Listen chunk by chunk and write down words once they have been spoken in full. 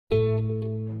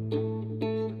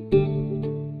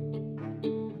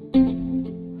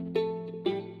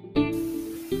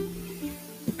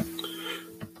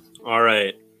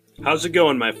How's it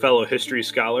going, my fellow history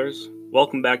scholars?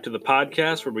 Welcome back to the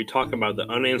podcast where we talk about the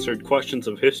unanswered questions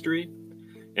of history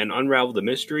and unravel the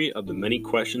mystery of the many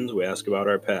questions we ask about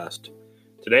our past.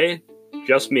 Today,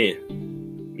 just me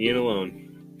and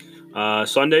alone.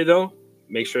 Sunday, though,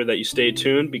 make sure that you stay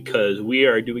tuned because we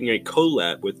are doing a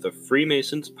collab with the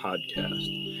Freemasons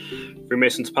podcast.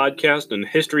 Freemasons podcast and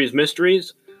History's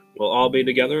Mysteries will all be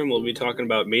together, and we'll be talking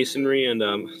about Masonry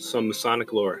and some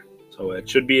Masonic lore. So it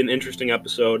should be an interesting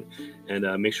episode, and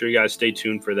make sure you guys stay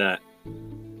tuned for that.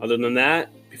 Other than that,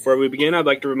 before we begin, I'd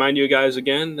like to remind you guys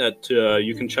again that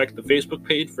you can check the Facebook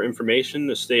page for information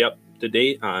to stay up to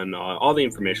date on all the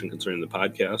information concerning the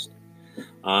podcast.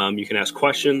 You can ask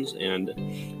questions,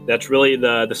 and that's really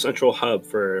the central hub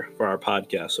for our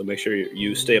podcast, so make sure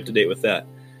you stay up to date with that.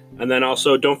 And then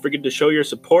also, don't forget to show your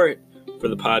support for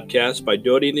the podcast by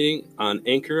donating on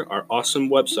Anchor, our awesome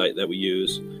website that we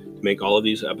use to make all of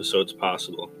these episodes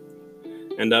possible.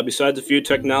 And besides a few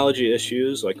technology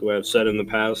issues, like what I've said in the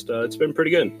past, it's been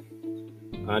pretty good.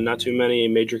 Not too many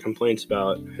major complaints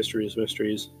about History's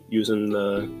Mysteries using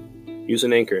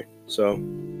Anchor. So,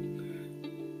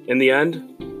 in the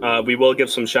end, we will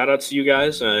give some shout-outs to you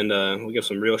guys, and we'll give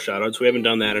some real shout-outs. We haven't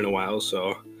done that in a while,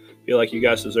 so I feel like you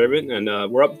guys deserve it. And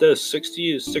we're up to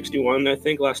 61, I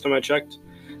think, last time I checked,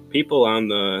 people on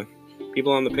the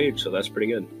page, so that's pretty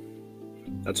good.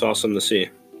 That's awesome to see.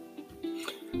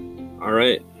 All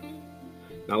right,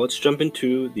 now let's jump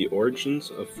into the origins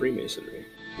of Freemasonry.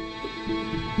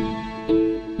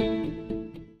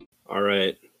 All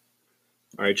right,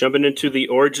 jumping into the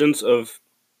origins of...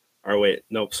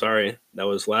 that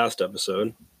was last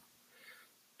episode.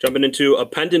 Jumping into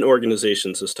appendant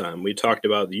organizations this time. We talked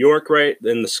about the York Rite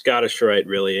and the Scottish Rite,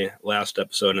 really, last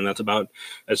episode, and that's about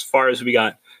as far as we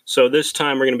got. So this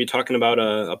time we're going to be talking about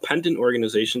appendant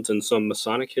organizations and some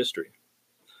Masonic history.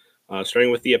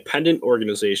 Starting with the appendant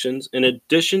organizations, in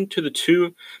addition to the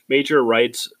two major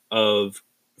rites of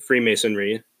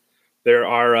Freemasonry, there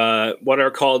are what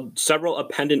are called several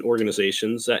appendant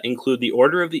organizations that include the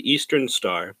Order of the Eastern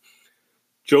Star,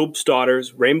 Job's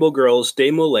Daughters, Rainbow Girls,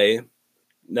 De Molay,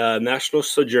 National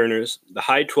Sojourners, the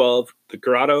High 12, the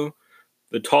Grotto,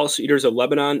 the Tall Cedars of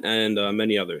Lebanon, and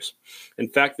many others. In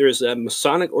fact, there's a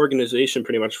Masonic organization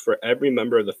pretty much for every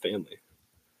member of the family.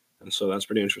 And so that's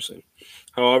pretty interesting.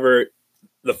 However,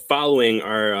 the following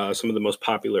are some of the most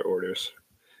popular orders.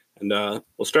 And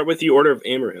we'll start with the Order of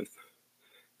Amaranth.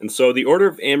 And so the Order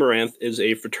of Amaranth is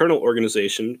a fraternal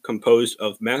organization composed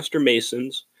of Master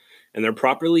Masons and their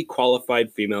properly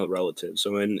qualified female relatives.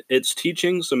 So in its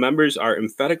teachings, the members are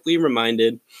emphatically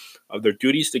reminded of their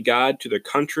duties to God, to their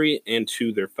country, and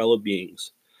to their fellow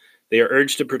beings. They are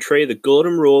urged to portray the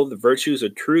golden rule, the virtues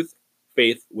of truth,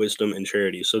 faith, wisdom, and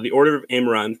charity. So the Order of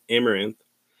Amaranth,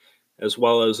 as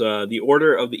well as the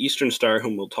Order of the Eastern Star,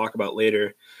 whom we'll talk about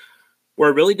later,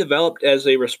 were really developed as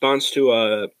a response to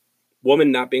a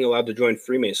woman not being allowed to join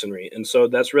Freemasonry. And so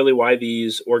that's really why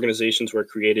these organizations were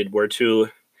created, were to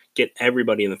get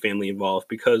everybody in the family involved,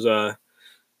 because the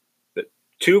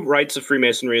two rites of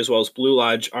Freemasonry, as well as Blue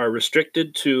Lodge, are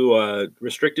restricted to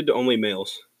only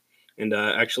males. And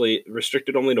actually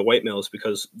restricted only to white males,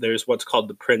 because there's what's called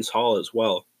the Prince Hall as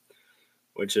well,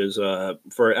 which is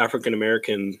for African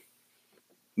American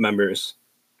members.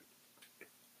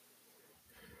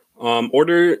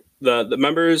 The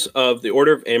members of the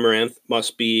Order of Amaranth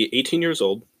must be 18 years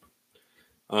old,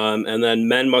 and then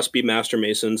men must be Master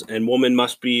Masons, and women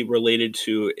must be related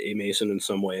to a Mason in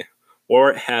some way,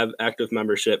 or have active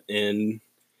membership in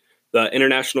the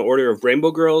International Order of Rainbow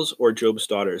Girls or Job's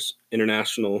Daughters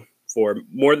International for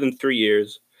more than 3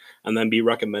 years, and then be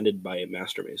recommended by a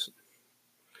Master Mason.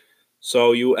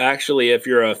 So you actually, if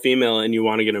you're a female and you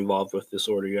want to get involved with this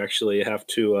order, you actually have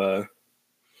to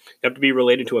be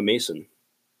related to a Mason.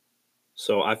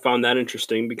 So I found that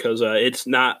interesting because it's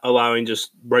not allowing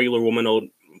just regular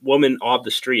women off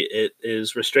the street. It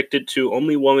is restricted to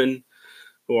only women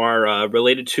who are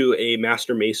related to a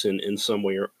Master Mason in some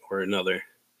way or another.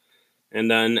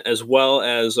 And then as well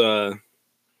as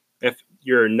if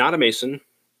you're not a Mason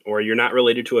or you're not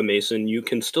related to a Mason, you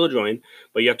can still join,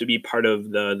 but you have to be part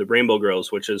of the Rainbow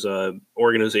Girls, which is an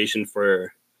organization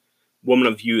for women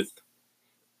of youth.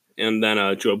 And then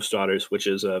Job's Daughters, which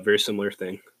is a very similar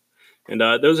thing. And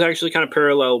those actually kind of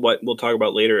parallel what we'll talk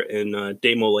about later in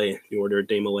De Molay, the Order of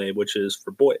De Molay, which is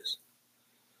for boys.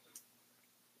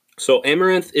 So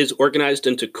Amaranth is organized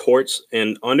into courts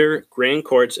and under grand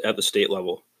courts at the state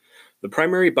level. The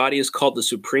primary body is called the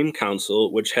Supreme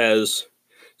Council, which has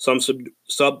some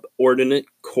subordinate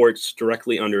courts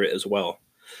directly under it as well.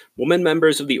 Women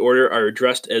members of the order are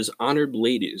addressed as honored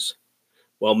ladies,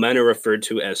 while men are referred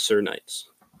to as Sir Knights.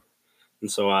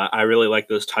 And so I really like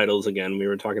those titles. Again, we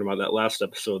were talking about that last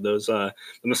episode. Those the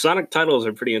Masonic titles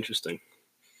are pretty interesting.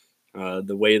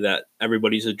 The way that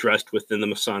everybody's addressed within the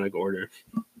Masonic order.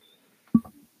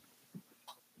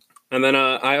 And then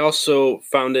I also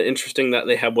found it interesting that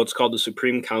they have what's called the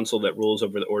Supreme Council that rules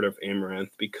over the Order of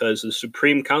Amaranth, because the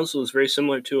Supreme Council is very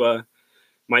similar to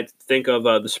might think of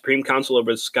the Supreme Council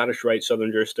over the Scottish Rite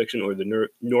Southern Jurisdiction or the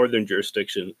Northern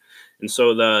Jurisdiction. And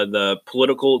so the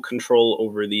political control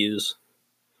over these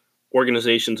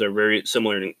organizations are very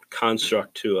similar in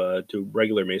construct to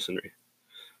regular Masonry,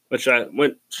 which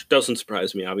doesn't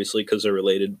surprise me, obviously, because they're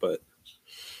related, but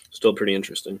still pretty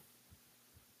interesting.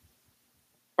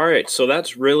 All right, so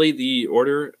that's really the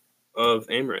Order of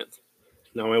Amaranth.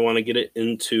 Now I want to get it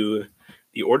into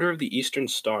the Order of the Eastern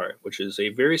Star, which is a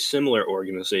very similar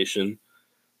organization.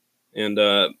 And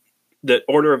the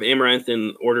Order of Amaranth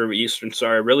and Order of Eastern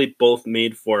Star are really both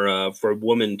made for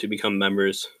women to become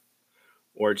members,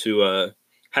 or to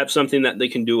have something that they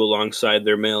can do alongside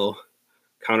their male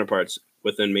counterparts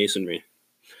within Masonry.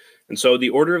 And so the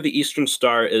Order of the Eastern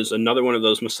Star is another one of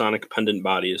those Masonic pendant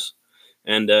bodies.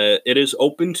 And it is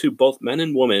open to both men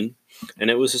and women.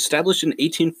 And it was established in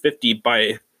 1850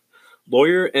 by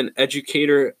lawyer and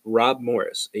educator Rob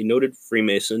Morris, a noted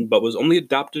Freemason, but was only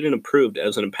adopted and approved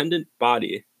as an appendant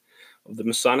body of the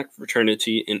Masonic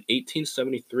fraternity in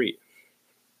 1873.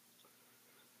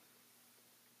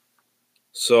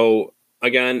 So,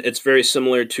 again, it's very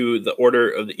similar to the Order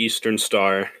of the Eastern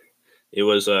Star. It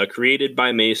was created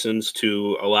by Masons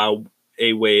to allow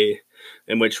a way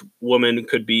in which women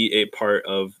could be a part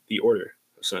of the order,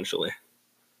 essentially.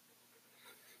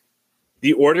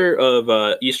 The Order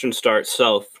of Eastern Star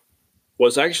itself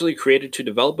was actually created to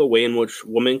develop a way in which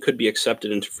women could be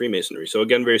accepted into Freemasonry. So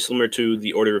again, very similar to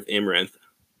the Order of Amaranth.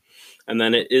 And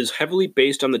then it is heavily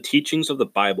based on the teachings of the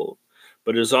Bible,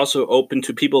 but it is also open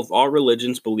to people of all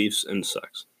religions, beliefs, and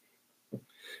sects.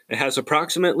 It has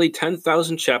approximately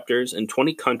 10,000 chapters in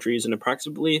 20 countries and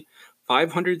approximately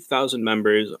 500,000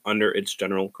 members under its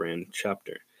General Grand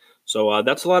Chapter. So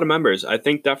that's a lot of members. I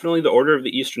think definitely the Order of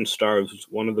the Eastern Star is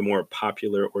one of the more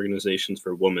popular organizations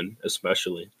for women,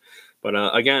 especially. But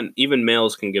again, even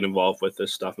males can get involved with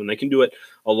this stuff, and they can do it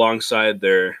alongside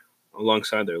their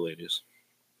ladies.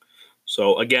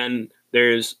 So again,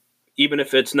 even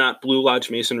if it's not Blue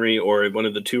Lodge Masonry or one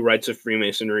of the two rites of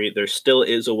Freemasonry, there still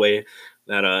is a way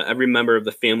that every member of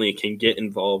the family can get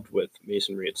involved with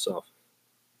Masonry itself.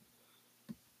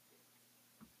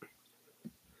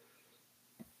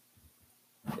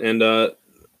 And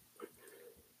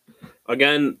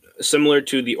again, similar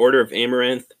to the Order of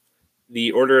Amaranth,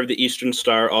 the Order of the Eastern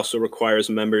Star also requires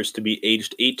members to be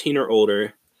aged 18 or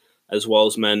older, as well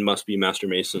as men must be Master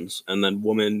Masons, and then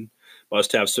women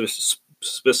must have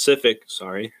specific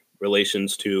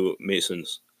relations to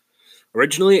Masons.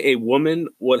 Originally, a woman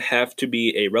would have to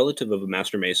be a relative of a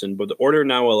Master Mason, but the order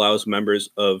now allows members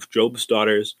of Job's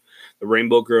Daughters, the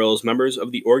Rainbow Girls, members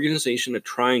of the Organization of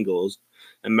Triangles,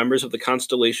 and members of the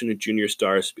Constellation of Junior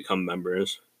Stars to become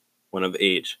members when of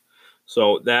age.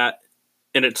 So that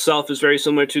in itself is very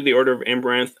similar to the Order of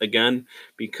Amaranth, again,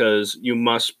 because you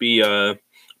must be a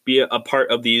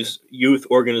part of these youth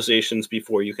organizations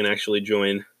before you can actually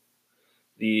join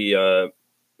the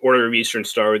Order of Eastern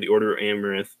Star or the Order of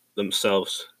Amaranth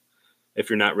themselves, if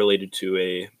you're not related to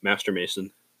a Master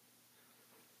Mason.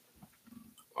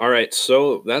 All right,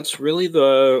 so that's really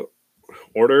the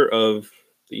Order of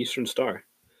the Eastern Star.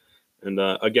 And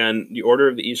again, the Order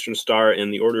of the Eastern Star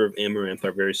and the Order of Amaranth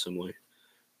are very similar,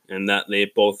 and that they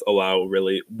both allow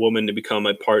really women to become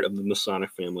a part of the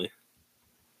Masonic family.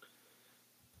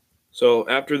 So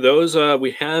after those,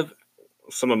 we have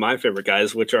some of my favorite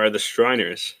guys, which are the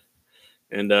Shriners.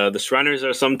 And the Shriners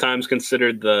are sometimes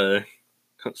considered the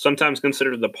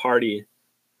party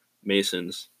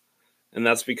Masons. And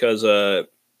that's because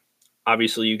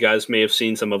obviously you guys may have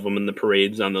seen some of them in the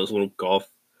parades on those little golf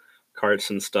carts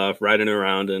and stuff, riding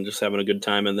around and just having a good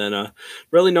time. And then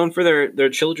really known for their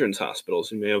children's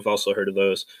hospitals. You may have also heard of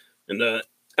those. And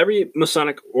every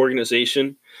Masonic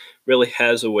organization really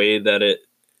has a way that it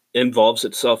involves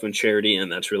itself in charity,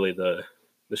 and that's really the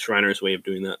Shriners' way of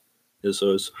doing that, is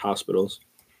those hospitals.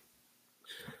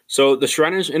 So the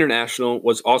Shriners International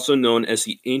was also known as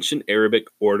the Ancient Arabic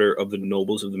Order of the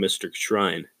Nobles of the Mystic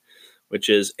Shrine, which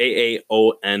is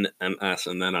AAONMS,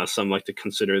 and then some like to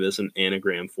consider this an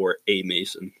anagram for a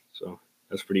Mason. So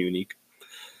that's pretty unique.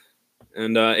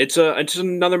 And it's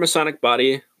another Masonic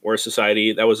body or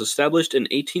society that was established in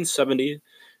 1870,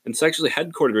 and it's actually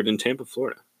headquartered in Tampa,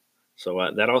 Florida.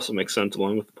 So that also makes sense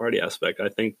along with the party aspect. I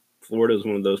think Florida is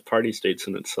one of those party states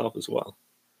in itself as well.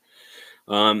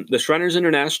 The Shriners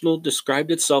International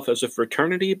described itself as a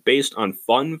fraternity based on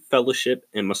fun, fellowship,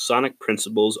 and Masonic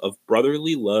principles of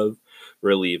brotherly love,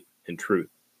 relief, and truth.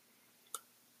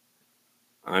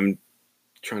 I'm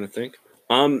trying to think.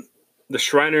 The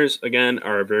Shriners, again,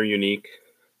 are very unique.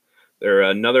 They're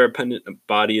another appendant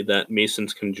body that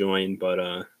Masons can join, but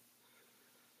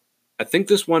I think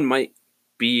this one might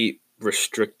be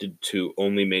restricted to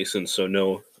only Masons, so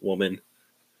no woman.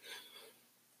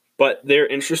 But they're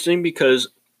interesting because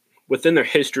within their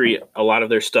history, a lot of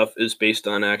their stuff is based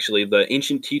on actually the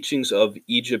ancient teachings of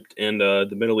Egypt and the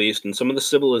Middle East and some of the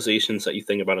civilizations that you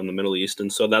think about in the Middle East.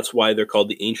 And so that's why they're called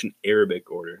the Ancient Arabic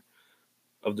Order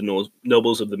of the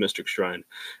Nobles of the Mystic Shrine.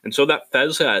 And so that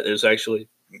fez hat is actually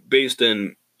based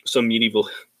in some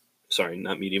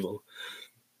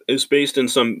it's based in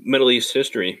some Middle East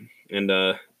history. And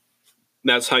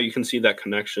that's how you can see that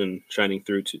connection shining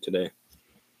through to today.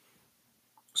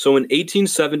 So in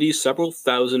 1870, several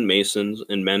thousand Masons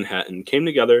in Manhattan came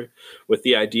together with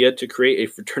the idea to create a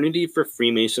fraternity for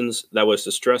Freemasons that was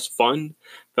to stress fun,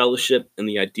 fellowship, and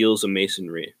the ideals of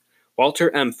Masonry.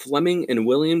 Walter M. Fleming and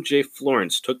William J.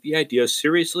 Florence took the idea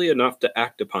seriously enough to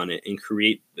act upon it and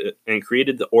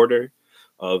created the Order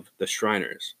of the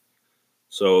Shriners.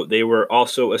 So they were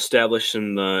also established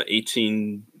in the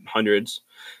 1800s.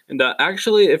 And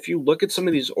actually, if you look at some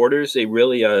of these orders, they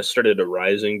really started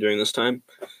arising during this time.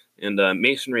 And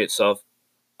Masonry itself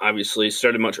obviously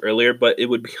started much earlier, but it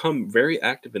would become very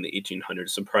active in the 1800s,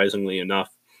 surprisingly enough,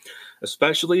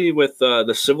 especially with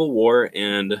the Civil War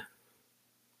and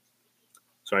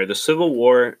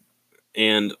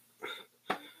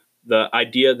the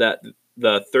idea that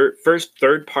the first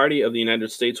third party of the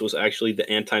United States was actually the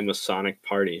anti-Masonic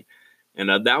Party. And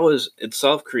that was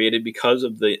itself created because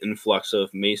of the influx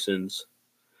of Masons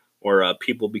or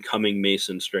people becoming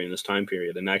Masons during this time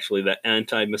period. And actually, the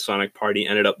anti-Masonic Party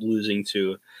ended up losing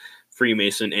to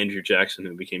Freemason Andrew Jackson,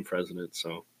 who became president.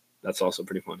 So that's also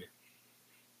pretty funny.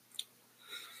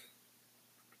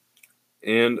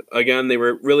 And again, they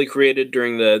were really created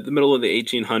during the middle of the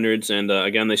 1800s. And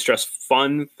again, they stressed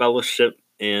fun, fellowship,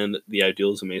 and the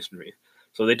ideals of Masonry.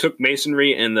 So they took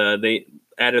Masonry and they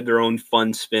added their own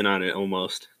fun spin on it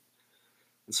almost.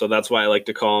 And so that's why I like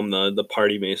to call them the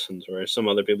Party Masons, or some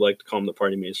other people like to call them the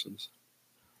Party Masons.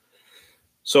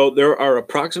 So there are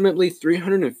approximately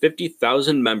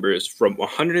 350,000 members from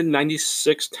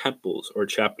 196 temples or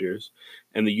chapters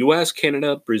in the U.S.,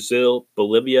 Canada, Brazil,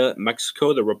 Bolivia,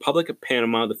 Mexico, the Republic of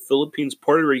Panama, the Philippines,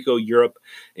 Puerto Rico, Europe,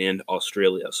 and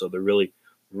Australia. So they're really,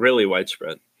 really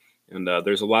widespread. And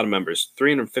there's a lot of members,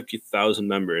 350,000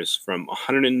 members from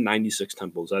 196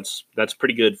 temples. That's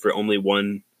pretty good for only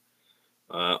one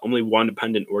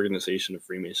dependent organization of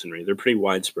Freemasonry. They're pretty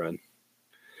widespread.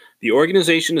 The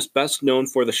organization is best known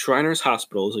for the Shriners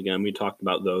Hospitals. Again, we talked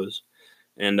about those.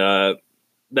 And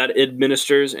that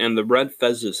administers and the red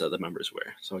fezzes that the members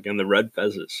wear. So again, the red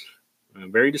fezzes.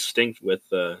 Very distinct with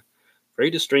the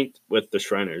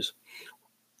Shriners.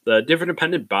 The different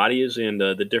dependent bodies and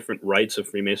the different rites of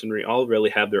Freemasonry all really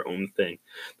have their own thing.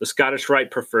 The Scottish Rite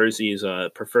prefers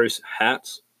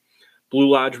hats. Blue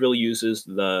Lodge really uses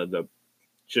the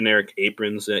generic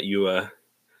aprons that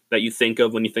you think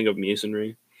of when you think of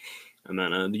Masonry. And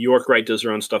then the York Rite does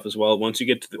their own stuff as well. Once you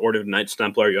get to the Order of Knights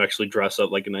Templar, you actually dress up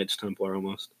like a Knights Templar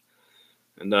almost.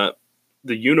 And the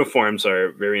uniforms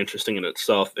are very interesting in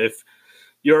itself. If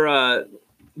you're a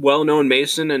well-known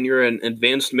Mason and you're an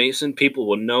advanced Mason, people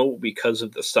will know because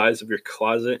of the size of your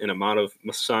closet and amount of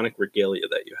Masonic regalia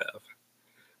that you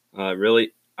have.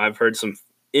 Really, I've heard some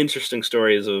interesting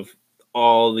stories of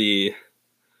all the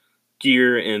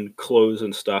gear and clothes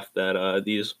and stuff that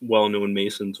these well-known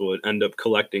Masons would end up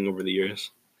collecting over the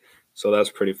years. So that's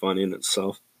pretty funny in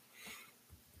itself.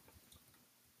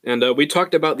 And we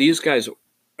talked about these guys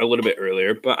a little bit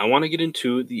earlier, but I want to get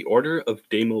into the Order of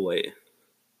Desmoulins.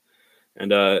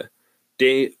 And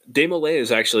Desmoulins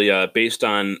is actually based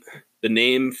on the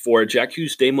name for Jacques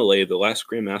Desmoulins, the last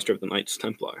Grand Master of the Knights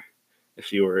Templar.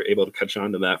 If you were able to catch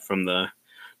on to that from the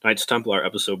Knights Templar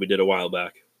episode we did a while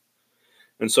back.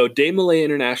 And so Desmoulins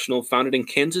International, founded in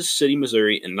Kansas City,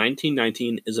 Missouri in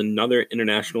 1919, is another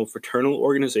international fraternal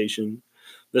organization,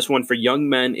 this one for young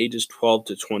men ages 12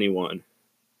 to 21.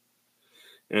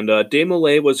 And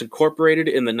Desmoulins was incorporated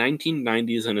in the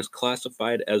 1990s and is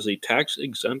classified as a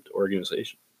tax-exempt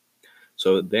organization.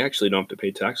 So they actually don't have to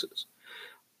pay taxes.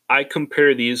 I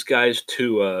compare these guys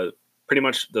to pretty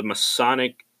much the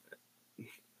Masonic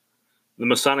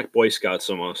Boy Scouts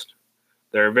almost.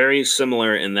 They're very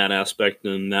similar in that aspect,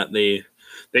 in that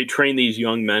they train these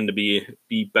young men to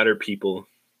be better people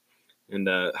and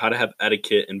how to have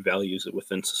etiquette and values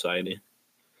within society.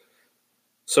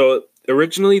 So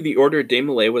Originally, the Order des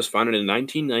Malais was founded in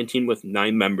 1919 with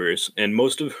 9 members, and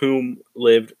most of whom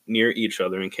lived near each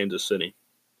other in Kansas City.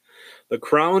 The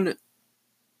crown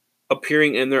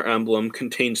appearing in their emblem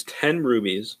contains 10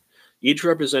 rubies, each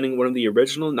representing one of the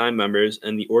original 9 members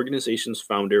and the organization's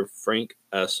founder, Frank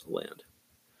S. Land.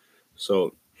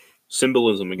 So,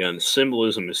 symbolism again.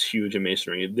 Symbolism is huge in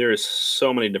Masonry. There is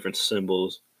so many different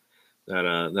symbols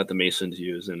that the Masons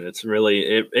use, and it's really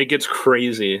it gets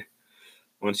crazy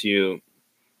once you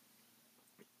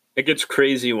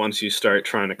start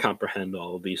trying to comprehend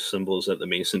all of these symbols that the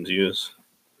Masons use.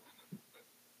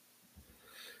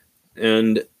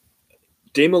 And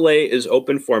Des Malais is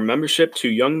open for membership to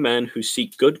young men who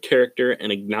seek good character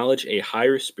and acknowledge a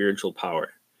higher spiritual power.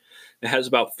 It has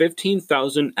about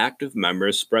 15,000 active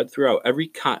members spread throughout every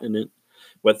continent,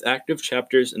 with active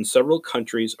chapters in several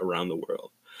countries around the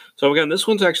world. So again, this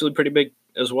one's actually pretty big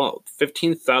as well.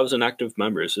 15,000 active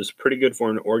members is pretty good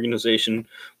for an organization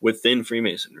within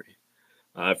Freemasonry.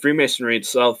 Freemasonry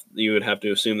itself, you would have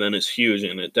to assume then, is huge,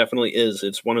 and it definitely is.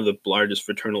 It's one of the largest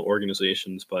fraternal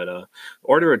organizations, but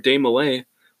Order of des Malais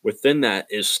within that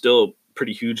is still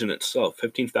pretty huge in itself.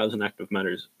 15,000 active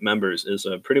members is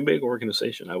a pretty big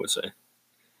organization, I would say.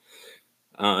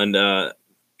 And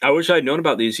I wish I'd known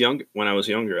about these when I was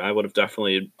younger. I would have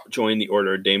definitely joined the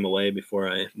Order of des Malais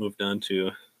before I moved on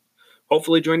to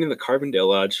hopefully joining the Carbondale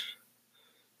Lodge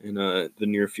in the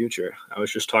near future. I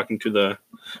was just talking to the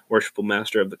worshipful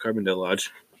master of the Carbondale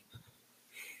Lodge.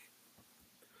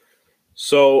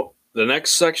 So the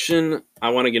next section I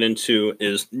want to get into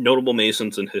is notable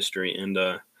Masons in history. And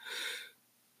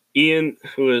Ian,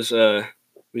 who's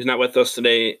not with us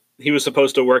today, he was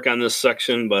supposed to work on this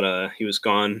section, but he was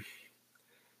gone.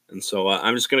 And so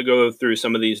I'm just going to go through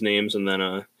some of these names, and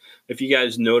then if you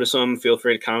guys notice them, feel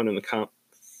free to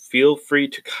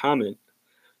comment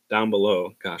down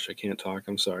below. Gosh, I can't talk.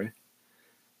 I'm sorry.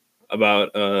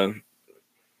 About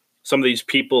some of these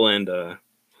people and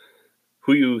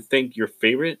who you think your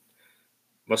favorite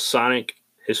Masonic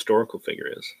historical figure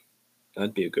is.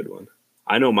 That'd be a good one.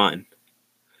 I know mine.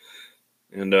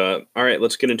 And all right,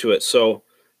 let's get into it. So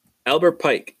Albert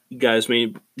Pike, you guys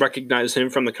may recognize him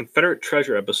from the Confederate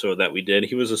Treasure episode that we did.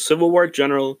 He was a Civil War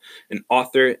general, an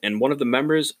author, and one of the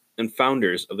members and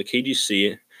founders of the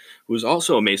KGC, who was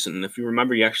also a Mason. And if you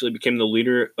remember, he actually became the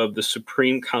leader of the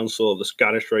Supreme Council of the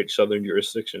Scottish Rite Southern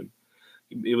Jurisdiction.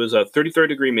 He was a 33rd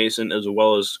degree Mason as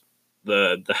well as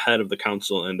the head of the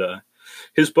council. And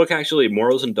his book, actually,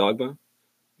 Morals and Dogma,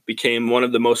 became one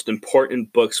of the most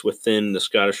important books within the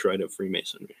Scottish Rite of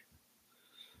Freemasonry.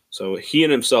 So he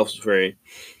in himself is very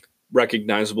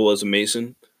recognizable as a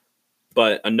Mason.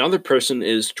 But another person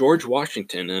is George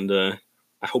Washington, and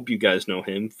I hope you guys know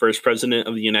him. First President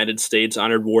of the United States,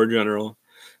 honored war general,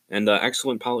 and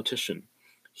excellent politician.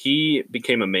 He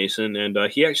became a Mason, and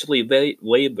he actually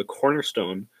laid the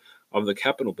cornerstone of the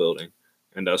Capitol building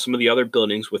and some of the other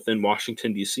buildings within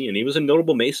Washington, D.C., and he was a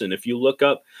notable Mason. If you look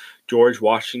up George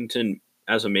Washington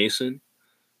as a Mason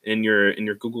in your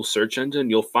Google search engine,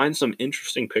 you'll find some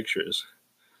interesting pictures.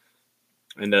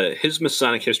 And his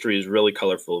Masonic history is really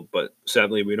colorful, but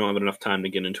sadly we don't have enough time to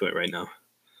get into it right now.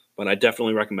 But I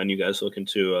definitely recommend you guys look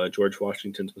into George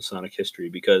Washington's Masonic history,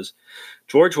 because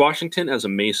George Washington as a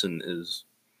Mason is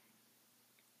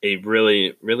a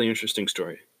really, really interesting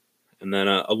story. And then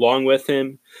along with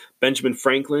him, Benjamin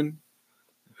Franklin,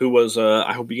 who was,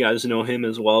 I hope you guys know him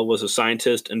as well, was a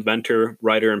scientist, inventor,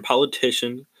 writer, and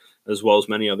politician, as well as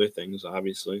many other things,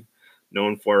 obviously.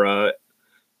 Known for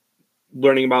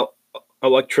learning about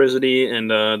electricity and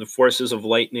the forces of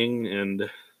lightning, and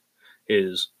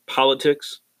his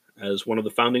politics as one of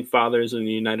the founding fathers in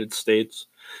the United States.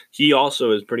 He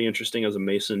also is pretty interesting as a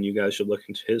Mason. You guys should look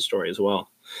into his story as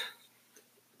well.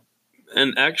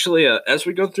 And actually, as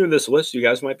we go through this list, you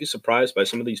guys might be surprised by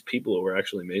some of these people who were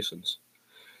actually Masons.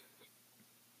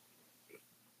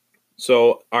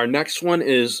 So our next one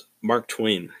is Mark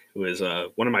Twain, who is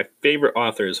one of my favorite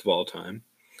authors of all time.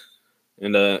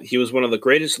 And he was one of the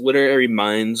greatest literary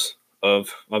minds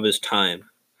of his time.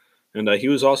 And he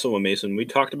was also a Mason. We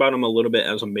talked about him a little bit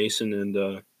as a Mason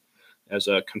and as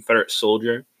a Confederate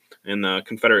soldier in the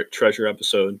Confederate Treasure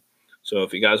episode. So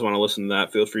if you guys want to listen to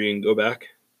that, feel free and go back.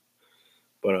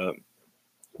 But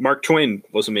Mark Twain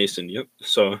was a Mason, yep.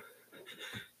 So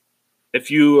if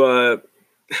you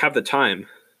have the time,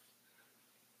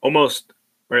 almost,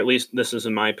 or at least this is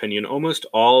in my opinion, almost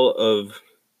all of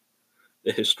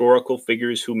the historical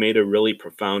figures who made a really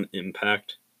profound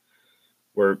impact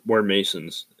were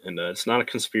Masons. And it's not a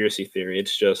conspiracy theory.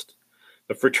 It's just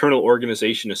the fraternal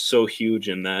organization is so huge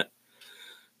in that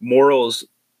morals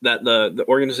that the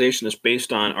organization is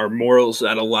based on are morals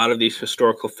that a lot of these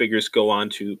historical figures go on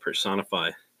to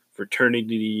personify: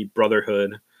 fraternity,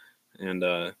 brotherhood,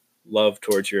 and love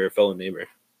towards your fellow neighbor.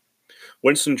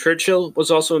 Winston Churchill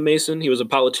was also a Mason. He was a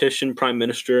politician, prime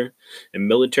minister, and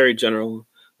military general.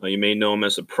 You may know him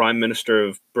as the Prime Minister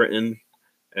of Britain,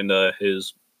 and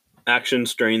his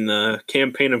actions during the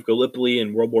campaign of Gallipoli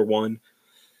in World War One.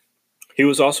 He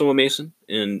was also a Mason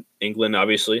in England,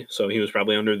 obviously, so he was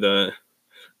probably under the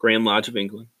Grand Lodge of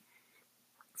England.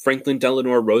 Franklin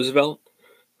Delano Roosevelt,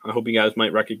 I hope you guys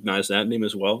might recognize that name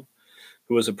as well,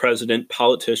 who was a president,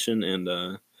 politician,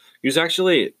 and he was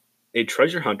actually a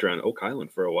treasure hunter on Oak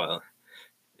Island for a while.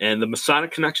 And the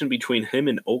Masonic connection between him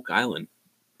and Oak Island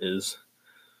is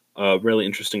a really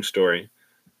interesting story.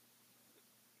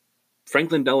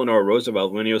 Franklin Delano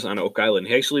Roosevelt, when he was on Oak Island,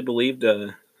 he actually believed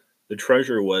the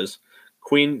treasure was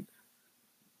Queen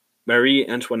Marie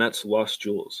Antoinette's lost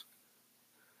jewels.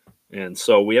 And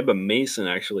so we have a Mason,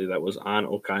 actually, that was on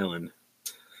Oak Island.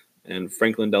 And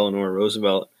Franklin Delano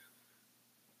Roosevelt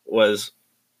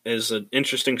is an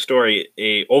interesting story,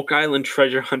 a Oak Island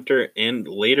treasure hunter and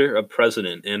later a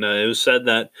president. And it was said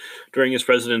that during his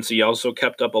presidency, he also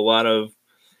kept up a lot of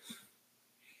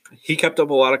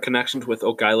connections with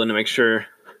Oak Island to make sure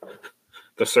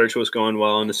the search was going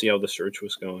well and to see how the search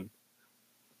was going.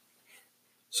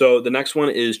 So the next one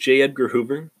is J. Edgar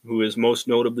Hoover, who is most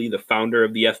notably the founder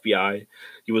of the FBI.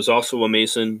 He was also a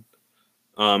Mason.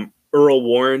 Earl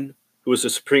Warren, who was a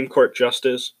Supreme Court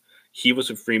justice, he was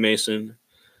a Freemason.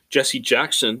 Jesse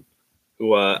Jackson,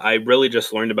 who I really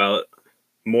just learned about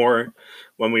more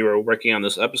when we were working on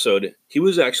this episode, he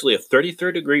was actually a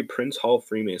 33rd degree Prince Hall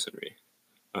Freemason,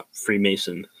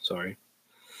 sorry.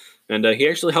 And he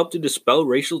actually helped to dispel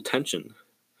racial tension.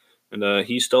 And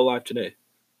he's still alive today.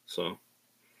 So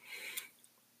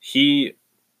he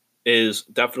is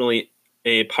definitely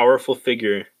a powerful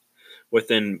figure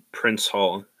within Prince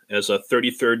Hall as a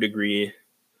 33rd degree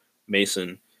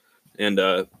Mason. And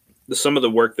some of the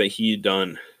work that he's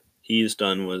done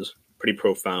was pretty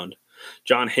profound.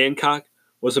 John Hancock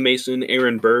was a Mason.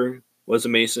 Aaron Burr was a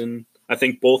Mason. I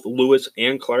think both Lewis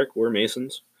and Clark were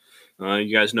Masons.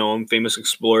 You guys know them, famous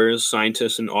explorers,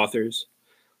 scientists, and authors.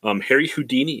 Harry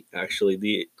Houdini, actually,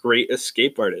 the great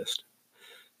escape artist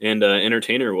and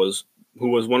entertainer, who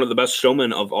was one of the best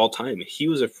showmen of all time. He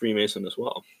was a Freemason as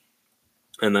well.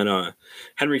 And then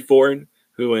Henry Ford,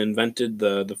 who invented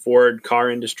the Ford car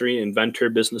industry, inventor,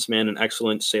 businessman, and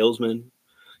excellent salesman.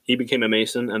 He became a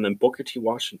Mason. And then Booker T.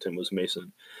 Washington was a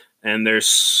Mason. And there's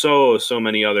so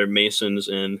many other Masons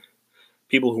and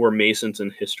people who were Masons in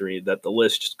history that the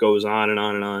list just goes on and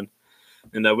on and on.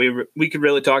 And we could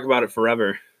really talk about it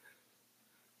forever.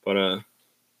 But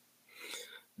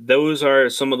those are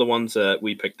some of the ones that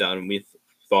we picked out and we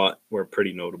thought were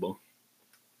pretty notable.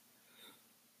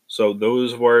 So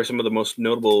those were some of the most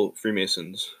notable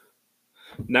Freemasons.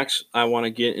 Next, I want to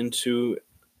get into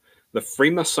the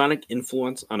Freemasonic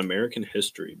influence on American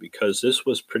history, because this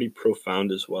was pretty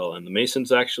profound as well. And the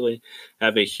Masons actually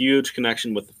have a huge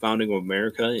connection with the founding of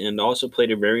America and also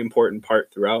played a very important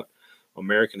part throughout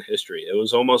American history. It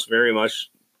was almost very much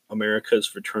America's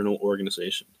fraternal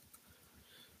organization.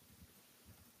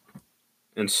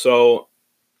 And so,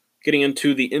 getting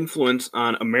into the influence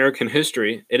on American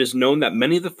history, it is known that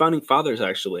many of the founding fathers,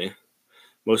 actually,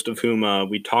 most of whom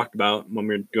we talked about when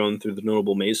we were going through the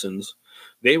notable Masons,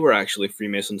 they were actually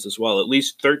Freemasons as well. At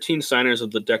least 13 signers of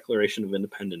the Declaration of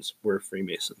Independence were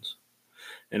Freemasons.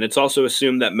 And it's also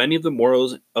assumed that many of the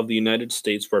morals of the United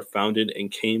States were founded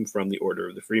and came from the Order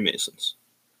of the Freemasons.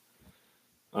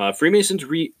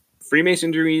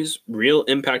 Freemasonry's real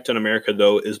impact on America,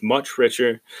 though, is much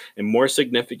richer and more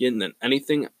significant than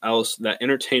anything else that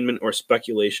entertainment or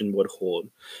speculation would hold.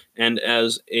 And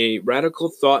as a radical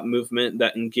thought movement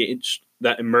that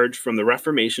emerged from the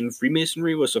Reformation,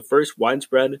 Freemasonry was the first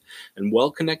widespread and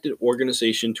well-connected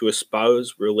organization to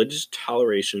espouse religious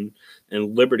toleration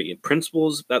and liberty,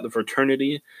 principles that the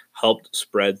fraternity helped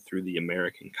spread through the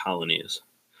American colonies.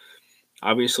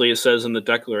 Obviously, it says in the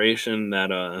Declaration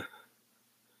that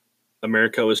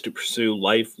America was to pursue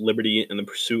life, liberty, and the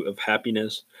pursuit of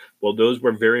happiness. Well, those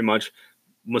were very much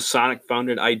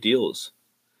Masonic-founded ideals.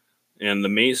 And the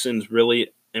Masons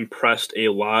really impressed a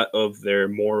lot of their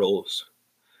morals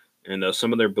and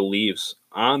some of their beliefs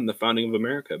on the founding of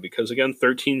America. Because, again,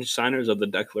 13 signers of the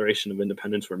Declaration of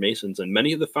Independence were Masons, and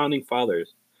many of the founding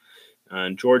fathers.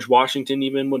 And George Washington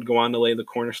even would go on to lay the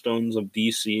cornerstones of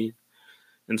D.C.,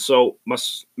 and so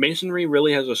Masonry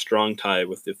really has a strong tie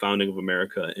with the founding of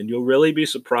America, and you'll really be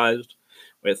surprised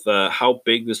with how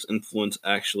big this influence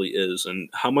actually is and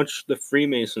how much the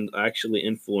Freemasons actually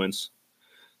influence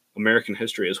American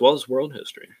history as well as world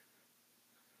history.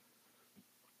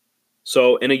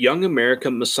 So, in a young America,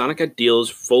 Masonic ideals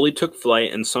fully took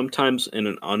flight and sometimes in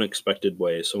an unexpected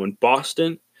way. So, in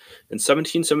Boston in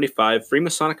 1775,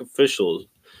 Freemasonic officials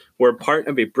who were part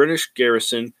of a British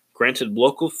garrison granted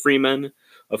local freemen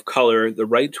of color the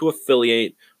right to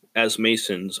affiliate as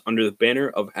Masons under the banner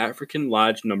of African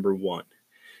Lodge Number 1.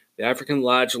 The African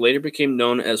Lodge later became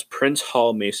known as Prince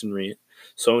Hall Masonry,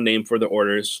 so named for the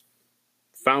order's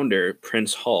founder,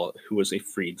 Prince Hall, who was a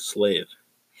freed slave.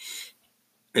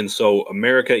 And so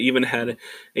America even had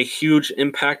a huge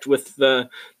impact with the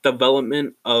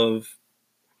development of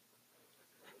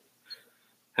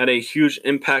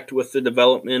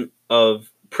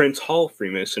Prince Hall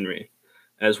Freemasonry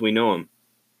as we know him.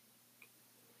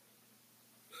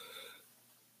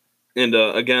 And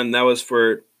again, that was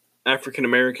for African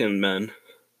American men.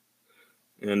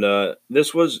 And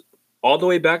this was all the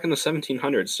way back in the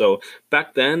 1700s. So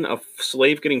back then, a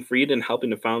slave getting freed and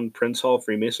helping to found Prince Hall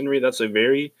Freemasonry, that's a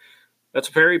very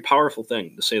powerful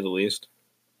thing, to say the least,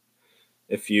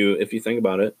 if you think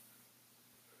about it.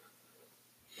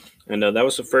 And that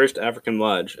was the first African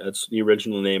lodge. That's the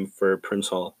original name for Prince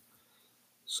Hall.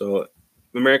 So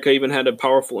America even had a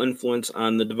powerful influence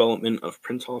on the development of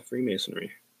Prince Hall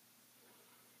Freemasonry.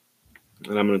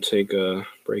 And I'm going to take a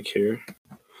break here.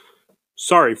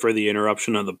 Sorry for the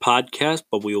interruption of the podcast,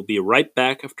 but we will be right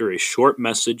back after a short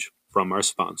message from our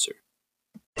sponsor.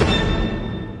 And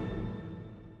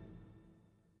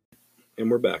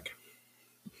we're back.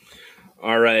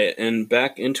 All right, and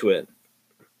back into it.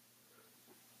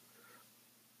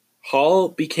 Hall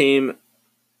became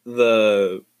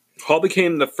the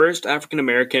first African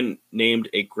American named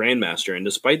a Grandmaster, and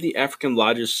despite the African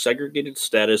Lodge's segregated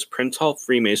status, Prince Hall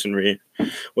Freemasonry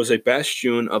was a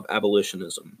bastion of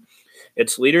abolitionism.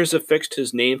 Its leaders affixed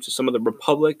his name to some of the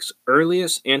Republic's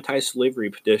earliest anti-slavery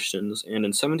petitions, and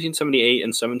in 1778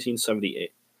 and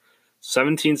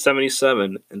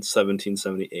 1777 and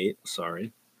 1778,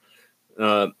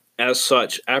 as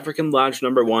such, African Lodge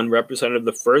Number 1 represented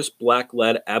the first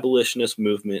black-led abolitionist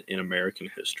movement in American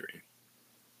history.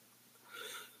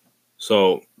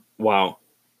 So, wow.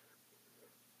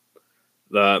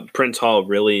 The Prince Hall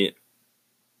really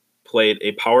played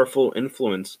a powerful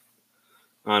influence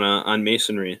on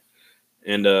Masonry.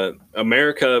 And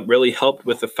America really helped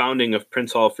with the founding of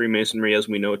Prince Hall Freemasonry as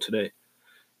we know it today.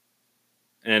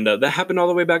 And that happened all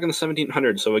the way back in the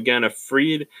 1700s. So again, a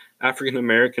freed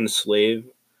African-American slave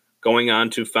going on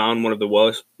to found one of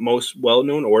the most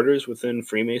well-known orders within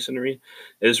Freemasonry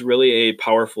is really a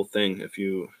powerful thing if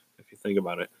you think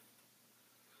about it.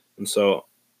 And so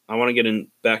I want to get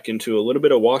back into a little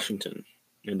bit of Washington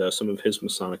and some of his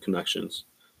Masonic connections.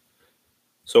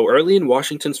 So early in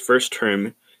Washington's first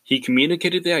term, he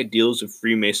communicated the ideals of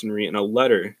Freemasonry in a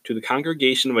letter to the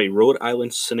congregation of a Rhode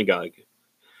Island synagogue.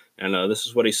 And this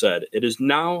is what he said: "It is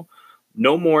now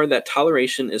no more that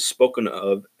toleration is spoken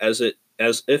of as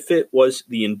if it was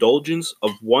the indulgence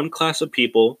of one class of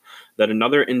people that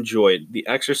another enjoyed the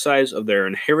exercise of their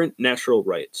inherent natural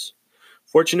rights.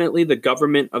 Fortunately, the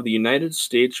government of the United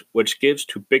States, which gives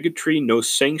to bigotry no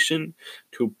sanction,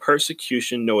 to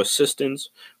persecution no assistance,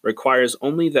 requires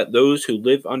only that those who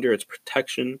live under its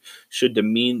protection should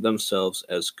demean themselves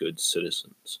as good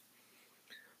citizens."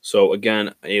 So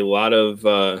again, a lot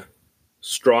of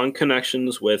strong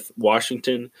connections with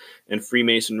Washington and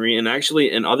Freemasonry. And actually,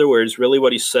 in other words, really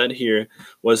what he said here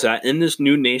was that in this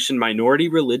new nation, minority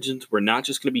religions were not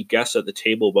just going to be guests at the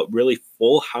table, but really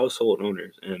full household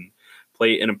owners and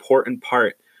play an important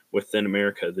part within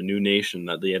America, the new nation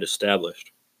that they had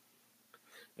established.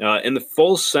 In the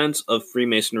full sense of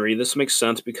Freemasonry, this makes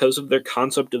sense because of their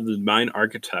concept of the divine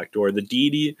architect, or the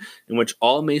deity in which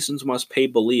all Masons must pay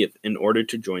belief in order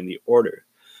to join the order.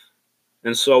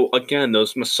 And so, again,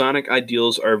 those Masonic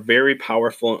ideals are very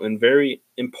powerful and very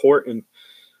important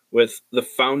with the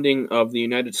founding of the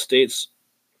United States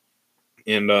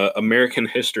and American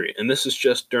history. And this is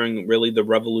just during really the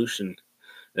Revolution.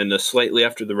 And slightly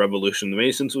after the Revolution, the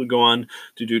Masons would go on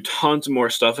to do tons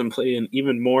more stuff and play an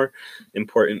even more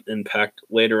important impact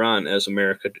later on as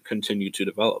America continued to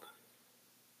develop.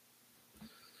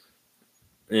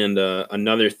 And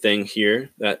another thing here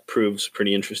that proves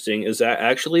pretty interesting is that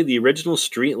actually the original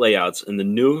street layouts in the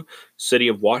new city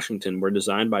of Washington were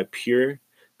designed by Peter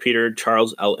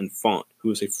Charles Elton Font, who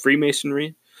was a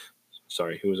Freemason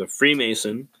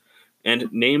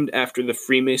and named after the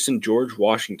Freemason George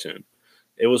Washington.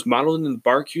 It was modeled in the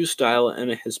Bar Q style,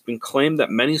 and it has been claimed that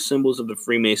many symbols of the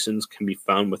Freemasons can be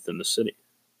found within the city.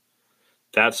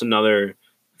 That's another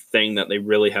thing that they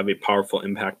really have a powerful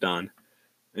impact on.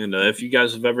 And if you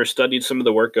guys have ever studied some of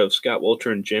the work of Scott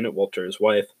Wolter and Janet Wolter, his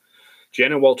wife,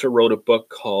 Janet Walter wrote a book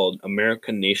called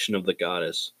American Nation of the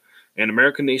Goddess. And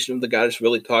American Nation of the Goddess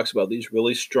really talks about these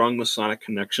really strong Masonic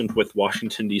connections with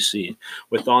Washington, D.C.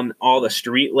 With on all the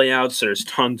street layouts, there's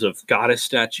tons of goddess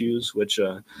statues, which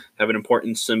have an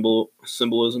important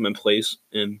symbolism and place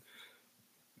in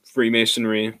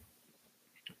Freemasonry.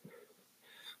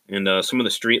 And some of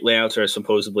the street layouts are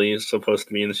supposedly supposed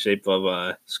to be in the shape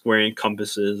of square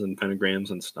compasses and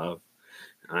pentagrams and stuff.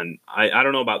 And I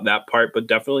don't know about that part, but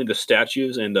definitely the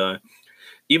statues and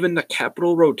even the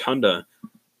Capitol Rotunda,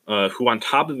 who on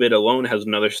top of it alone has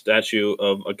another statue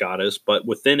of a goddess, but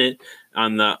within it,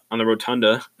 on the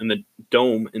rotunda and the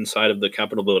dome inside of the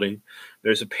Capitol building,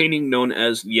 there's a painting known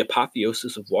as the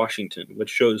Apotheosis of Washington, which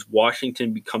shows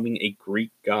Washington becoming a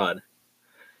Greek god.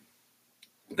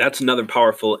 That's another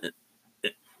powerful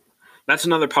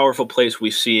place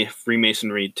we see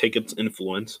Freemasonry take its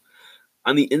influence.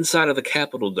 On the inside of the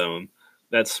Capitol dome,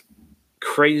 that's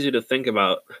crazy to think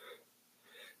about.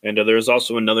 And there's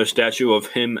also another statue of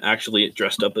him actually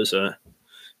dressed up as a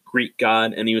Greek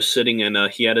god, and he was sitting and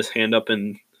he had his hand up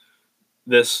in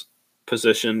this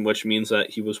position, which means that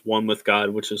he was one with God,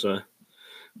 which is a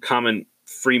common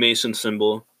Freemason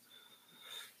symbol.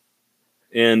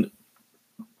 And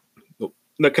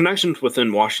the connections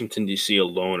within Washington, D.C.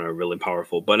 alone are really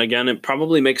powerful. But again, it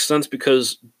probably makes sense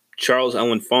because Charles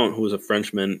L'Enfant, who was a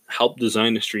Frenchman, helped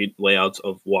design the street layouts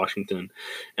of Washington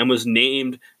and was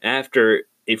named after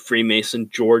a Freemason,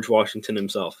 George Washington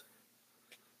himself.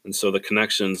 And so the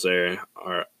connections there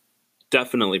are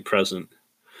definitely present.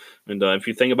 And if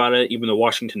you think about it, even the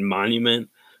Washington Monument,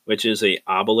 which is a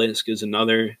obelisk, is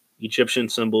another Egyptian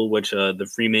symbol which the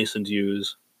Freemasons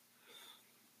use.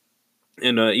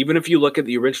 And even if you look at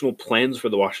the original plans for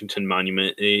the Washington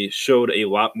Monument, they showed a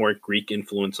lot more Greek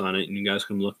influence on it, and you guys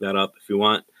can look that up if you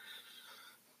want.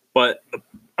 But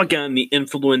again, the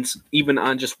influence, even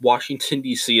on just Washington,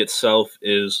 D.C. itself,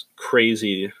 is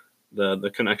crazy,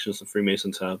 the connections the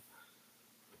Freemasons have.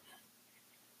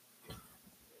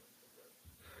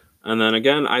 And then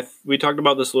again, we talked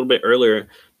about this a little bit earlier,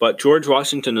 but George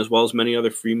Washington, as well as many other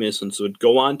Freemasons, would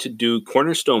go on to do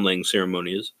cornerstone laying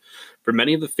ceremonies for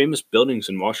many of the famous buildings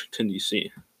in Washington,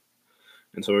 D.C.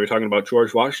 And so we were talking about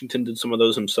George Washington did some of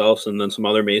those himself, and then some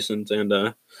other Masons.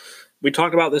 And we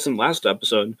talked about this in last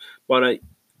episode, but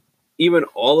even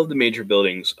all of the major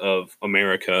buildings of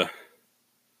America,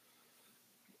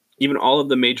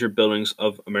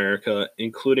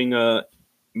 including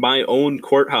my own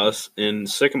courthouse in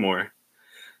Sycamore,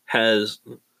 has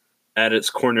at its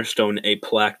cornerstone a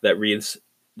plaque that reads,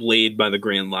 "Laid by the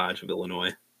Grand Lodge of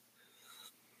Illinois."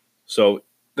 So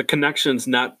the connection's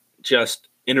not just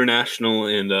international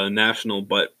and national,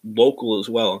 but local as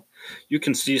well. You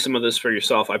can see some of this for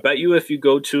yourself. I bet you if you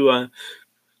go to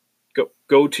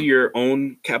go to your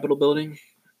own Capitol building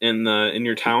in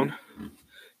your town,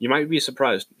 you might be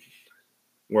surprised.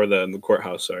 Or the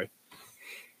courthouse, sorry.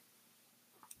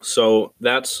 So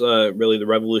that's really the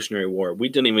Revolutionary War. We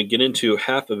didn't even get into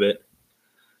half of it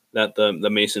that the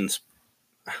Masons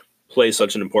play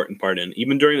such an important part in.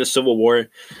 Even during the Civil War,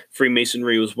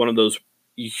 Freemasonry was one of those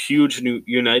huge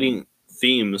uniting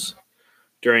themes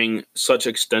during such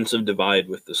extensive divide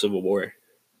with the Civil War.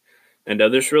 And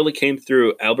this really came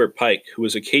through Albert Pike, who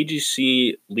was a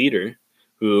KGC leader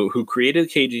who created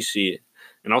KGC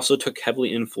and also took heavy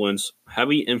influence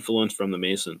from the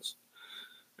Masons.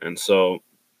 And so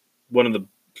one of the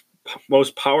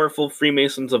most powerful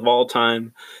Freemasons of all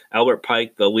time, Albert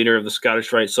Pike, the leader of the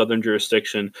Scottish Rite Southern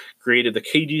Jurisdiction, created the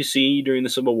KGC during the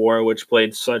Civil War, which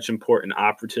played such important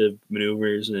operative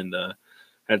maneuvers and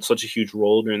had such a huge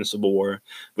role during the Civil War.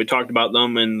 We talked about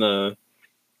them in the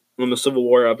Civil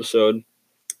War episode.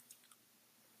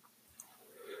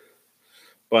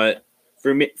 But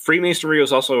Freemasonry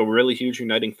was also a really huge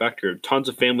uniting factor. Tons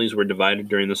of families were divided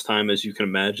during this time, as you can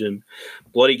imagine.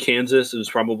 Bloody Kansas is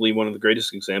probably one of the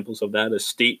greatest examples of that, a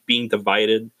state being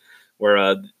divided,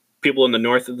 where people in the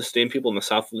north of the state and people in the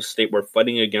south of the state were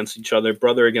fighting against each other,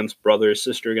 brother against brother,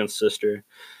 sister against sister.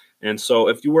 And so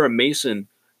if you were a Mason,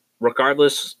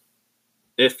 regardless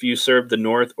if you served the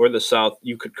north or the south,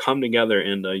 you could come together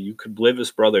and you could live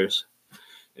as brothers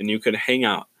and you could hang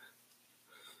out.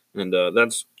 And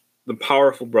that's the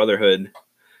powerful brotherhood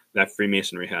that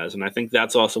Freemasonry has. And I think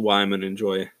that's also why I'm going to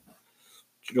enjoy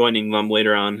joining them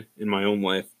later on in my own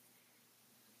life.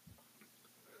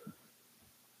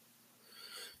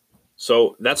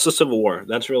 So that's the Civil War.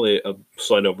 That's really a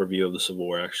slight overview of the Civil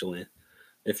War, actually.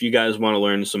 If you guys want to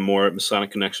learn some more Masonic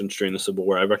connections during the Civil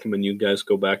War, I recommend you guys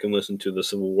go back and listen to the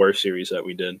Civil War series that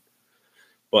we did.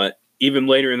 But even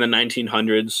later in the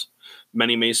 1900s,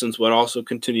 many Masons would also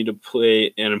continue to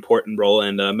play an important role,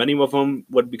 and many of them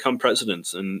would become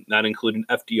presidents, and that included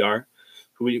FDR,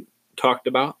 who we talked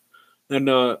about. And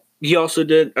he also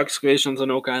did excavations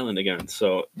on Oak Island again.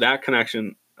 So that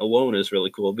connection alone is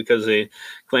really cool because they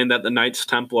claim that the Knights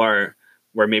Templar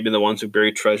were maybe the ones who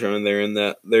buried treasure in there, and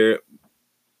that the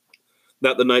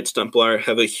Knights Templar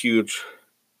have a huge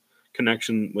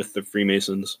connection with the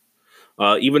Freemasons.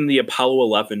 Even the Apollo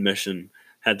 11 mission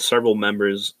had several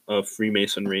members of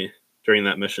Freemasonry during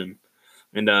that mission.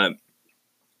 And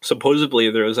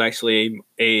supposedly there was actually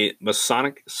a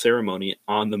Masonic ceremony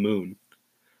on the moon.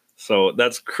 So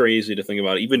that's crazy to think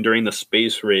about. Even during the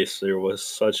space race, there was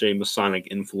such a Masonic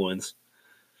influence.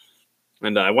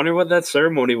 And I wonder what that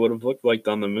ceremony would have looked like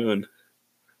on the moon.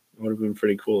 It would have been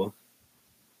pretty cool.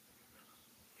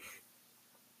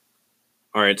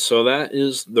 All right, so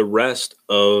that's the rest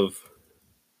of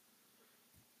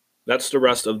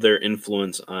their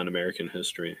influence on American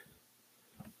history.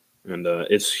 And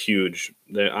it's huge.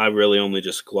 I really only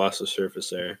just glossed the surface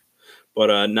there.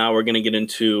 But now we're going to get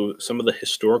into some of the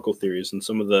historical theories and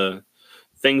some of the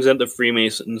things that the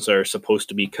Freemasons are supposed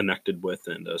to be connected with.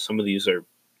 And some of these are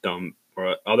dumb,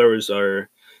 or others are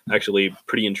actually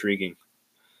pretty intriguing.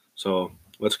 So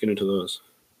let's get into those.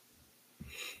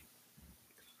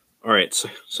 All right,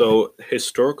 so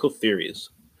historical theories.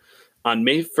 On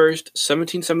May 1st,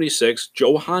 1776,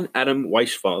 Johann Adam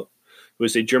Weishaupt, who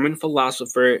was a German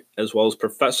philosopher as well as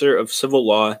professor of civil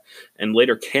law and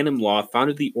later canon law,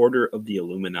 founded the Order of the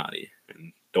Illuminati.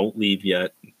 And don't leave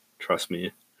yet, trust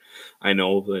me. I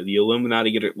know the Illuminati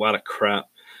get a lot of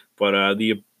crap, but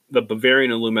the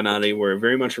Bavarian Illuminati were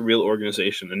very much a real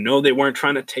organization. And no, they weren't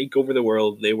trying to take over the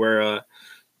world. They were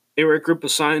a group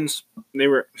of signs. They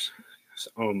were,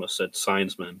 I almost said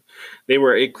signsmen. They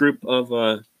were a group of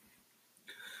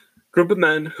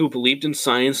men who believed in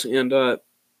science and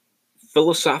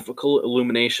philosophical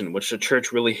illumination, which the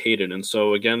church really hated. And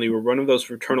so, again, they were one of those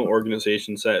fraternal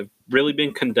organizations that have really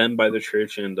been condemned by the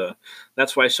church, and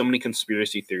that's why so many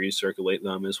conspiracy theories circulate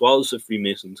them, as well as the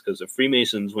Freemasons, because the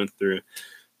Freemasons went through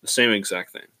the same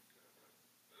exact thing.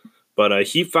 But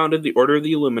he founded the Order of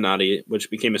the Illuminati, which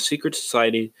became a secret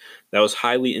society that was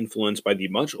highly influenced by the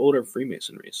much older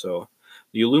Freemasonry. So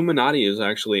the Illuminati is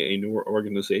actually a newer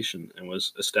organization and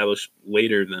was established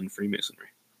later than Freemasonry.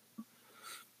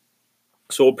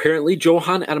 So apparently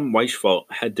Johann Adam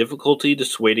Weishaupt had difficulty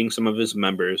dissuading some of his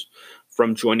members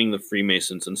from joining the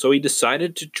Freemasons, and so he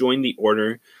decided to join the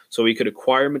order so he could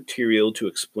acquire material to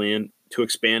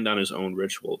expand on his own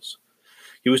rituals.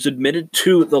 He was admitted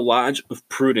to the Lodge of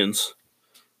Prudence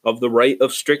of the Rite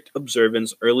of Strict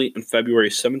Observance early in February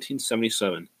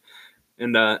 1777,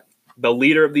 and the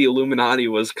leader of the Illuminati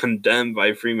was condemned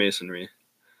by Freemasonry.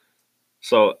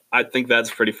 So I think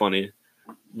that's pretty funny.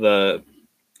 The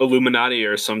Illuminati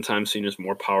are sometimes seen as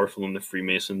more powerful than the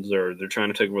Freemasons, or they're trying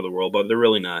to take over the world, but they're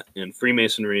really not. And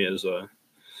Freemasonry is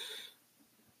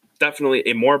definitely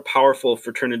a more powerful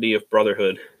fraternity of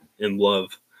brotherhood and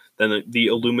love than the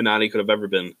Illuminati could have ever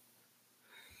been.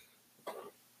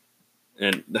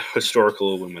 And the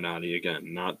historical Illuminati,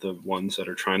 again, not the ones that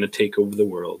are trying to take over the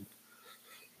world.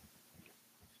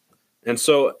 And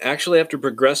so, actually, after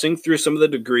progressing through some of the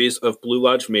degrees of Blue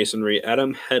Lodge Masonry,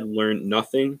 Adam had learned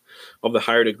nothing of the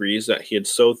higher degrees that he had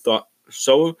so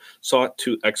sought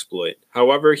to exploit.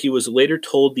 However, he was later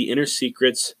told the inner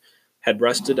secrets had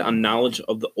rested on knowledge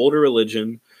of the older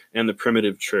religion and the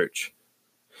primitive church.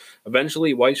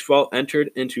 Eventually, Weishaupt entered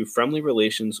into friendly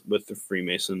relations with the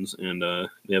Freemasons, and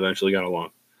they eventually got along.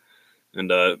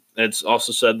 And it's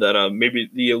also said that maybe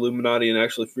the Illuminati and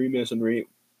actually Freemasonry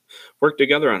worked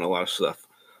together on a lot of stuff.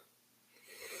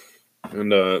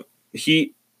 And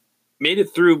he made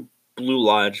it through Blue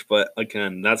Lodge, but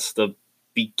again, that's the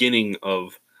beginning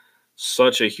of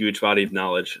such a huge body of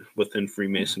knowledge within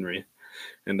Freemasonry.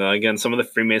 And again, some of the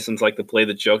Freemasons like to play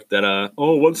the joke that,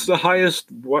 what's the highest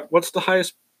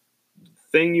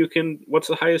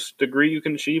degree you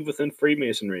can achieve within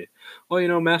Freemasonry?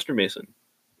 Oh, Master Mason.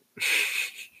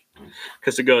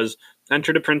 Because it goes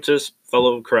entered apprentice,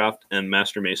 fellow craft, and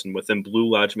Master Mason within Blue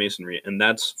Lodge Masonry, and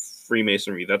that's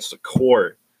Freemasonry. That's the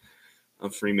core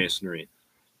of Freemasonry.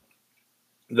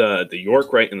 The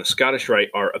York Rite and the Scottish Rite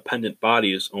are appendant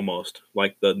bodies, almost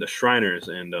like the Shriners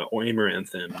and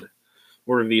Amaranth and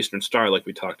Order of the Eastern Star, like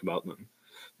we talked about them.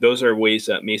 Those are ways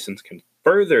that Masons can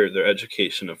further their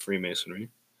education of Freemasonry,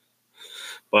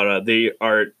 but they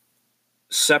are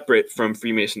separate from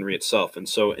Freemasonry itself. And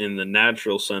so in the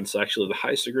natural sense, actually the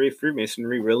highest degree of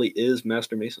Freemasonry really is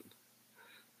Master Mason.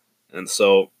 And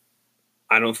so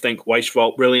I don't think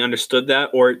Weishaupt really understood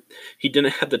that, or he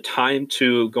didn't have the time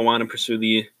to go on and pursue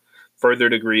the further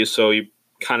degrees, so he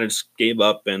kind of just gave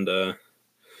up, and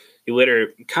he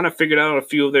later kind of figured out a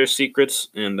few of their secrets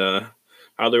and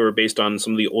how they were based on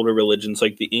some of the older religions,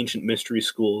 like the ancient mystery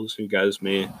schools, you guys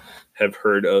may have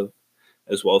heard of,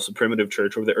 as well as the primitive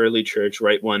church or the early church,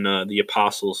 right when the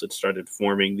apostles had started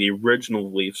forming the original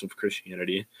beliefs of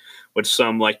Christianity, which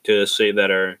some like to say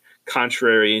that are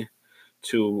contrary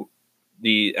to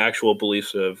the actual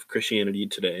beliefs of Christianity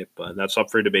today, but that's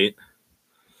up for debate.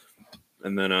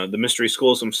 And then the mystery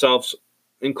schools themselves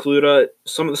include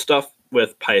some of the stuff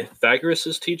with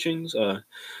Pythagoras' teachings,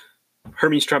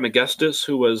 Hermes Trismegistus,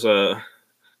 who was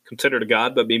considered a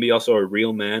god, but maybe also a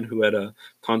real man who had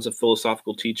tons of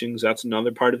philosophical teachings. That's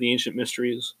another part of the ancient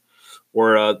mysteries.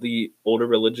 Or the older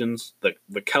religions,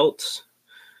 the Celts,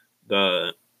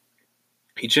 the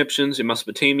Egyptians, the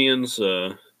Mesopotamians,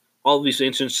 all of these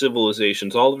ancient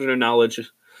civilizations, all of their knowledge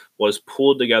was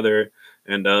pooled together,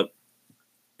 and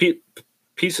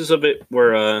pieces of it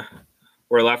were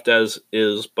left as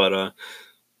is, but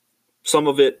some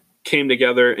of it came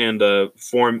together and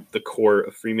formed the core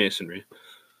of Freemasonry.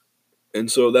 And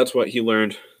so that's what he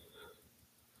learned.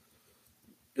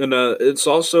 And it's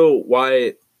also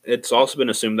why it's also been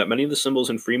assumed that many of the symbols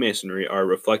in Freemasonry are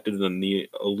reflected in the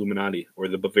Illuminati, or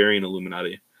the Bavarian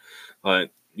Illuminati.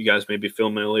 You guys may be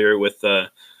familiar with the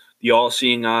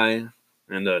All-Seeing Eye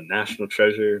and National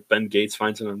Treasure. Ben Gates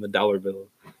finds it on the dollar bill.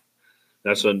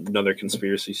 That's another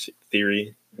conspiracy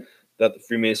theory that the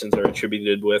Freemasons are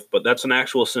attributed with, but that's an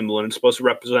actual symbol, and it's supposed to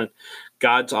represent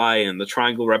God's eye, and the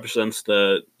triangle represents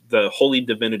the Holy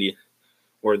Divinity,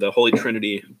 or the Holy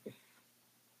Trinity,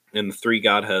 and the three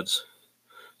Godheads.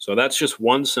 So that's just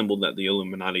one symbol that the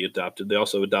Illuminati adopted. They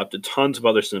also adopted tons of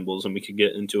other symbols, and we could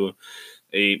get into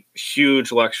a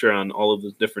huge lecture on all of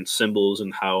the different symbols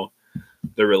and how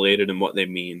they're related and what they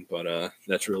mean, but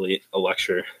that's really a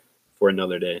lecture for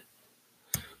another day.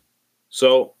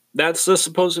 So that's the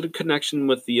supposed connection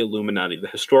with the Illuminati, the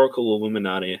historical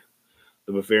Illuminati,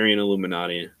 the Bavarian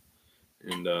Illuminati,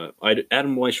 and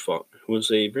Adam Weishaupt, who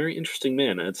was a very interesting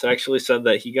man. It's actually said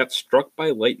that he got struck by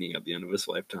lightning at the end of his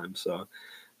lifetime, so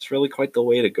it's really quite the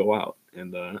way to go out,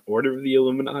 and order of the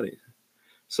Illuminati.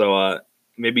 So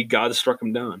maybe God struck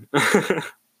him down.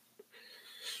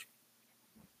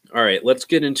 All right, let's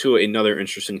get into another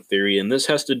interesting theory, and this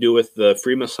has to do with the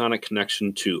Freemasonic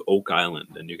connection to Oak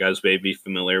Island. And you guys may be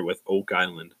familiar with Oak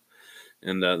Island.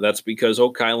 And that's because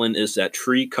Oak Island is that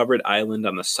tree-covered island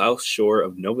on the south shore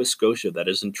of Nova Scotia that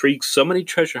has intrigued so many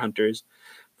treasure hunters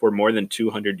for more than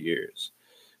 200 years.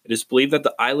 It is believed that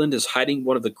the island is hiding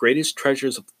one of the greatest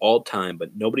treasures of all time,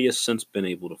 but nobody has since been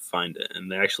able to find it.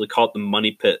 And they actually call it the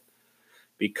Money Pit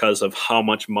because of how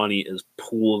much money is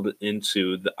pooled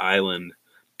into the island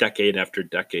decade after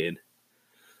decade.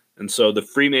 And so the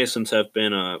Freemasons have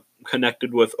been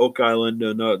connected with Oak Island,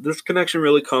 and this connection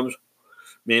really comes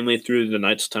mainly through the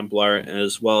Knights Templar,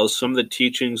 as well as some of the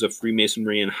teachings of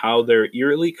Freemasonry and how they're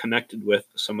eerily connected with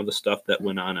some of the stuff that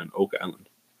went on Oak Island.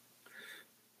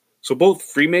 So both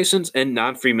Freemasons and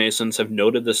non-Freemasons have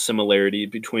noted the similarity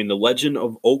between the legend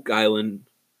of Oak Island,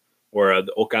 or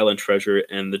the Oak Island treasure,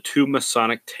 and the two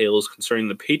Masonic tales concerning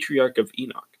the Patriarch of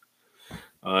Enoch.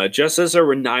 Just as there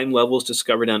were 9 levels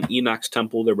discovered on Enoch's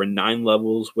temple, there were 9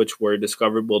 levels which were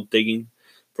discovered while digging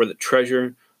for the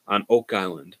treasure on Oak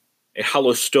Island. A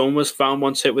hollow stone was found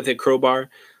once hit with a crowbar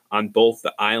on both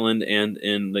the island and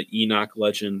in the Enoch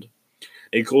legend.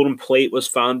 A golden plate was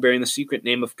found bearing the secret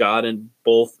name of God in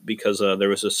both, because there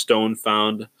was a stone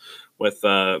found with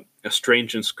a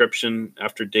strange inscription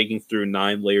after digging through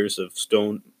 9 layers of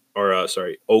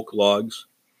oak logs.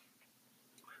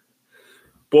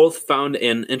 Both found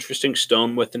an interesting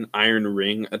stone with an iron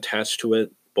ring attached to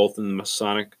it, both in the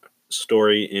Masonic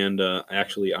story and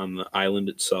actually on the island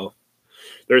itself.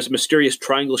 There's a mysterious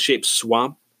triangle-shaped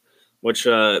swamp, which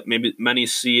maybe many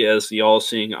see as the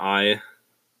all-seeing eye,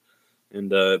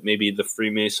 and maybe the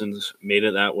Freemasons made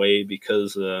it that way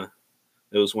because it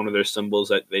was one of their symbols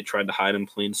that they tried to hide in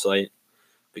plain sight,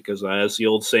 because as the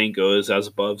old saying goes, as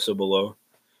above, so below.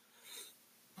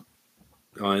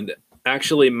 And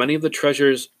actually, many of the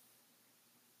treasure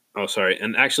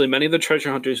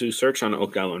hunters who searched on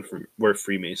Oak Island were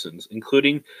Freemasons,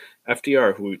 including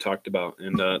FDR, who we talked about.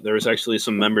 And there was actually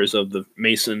some members of the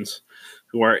Masons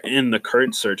who are in the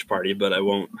current search party, but I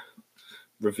won't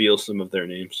reveal some of their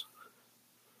names.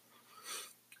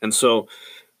 And so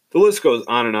the list goes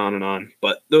on and on and on,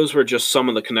 but those were just some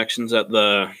of the connections that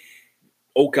the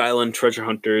Oak Island treasure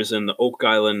hunters and the Oak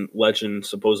Island legend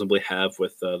supposedly have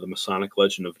with the Masonic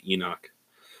legend of Enoch.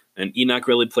 And Enoch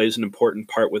really plays an important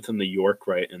part within the York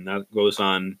Rite, and that goes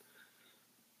on.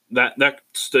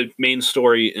 That's the main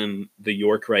story in the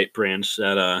York Rite branch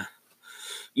that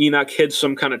Enoch hid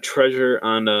some kind of treasure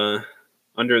on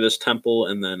under this temple,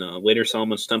 and then later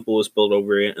Solomon's temple was built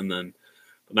over it, and then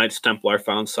the Knights Templar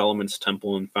found Solomon's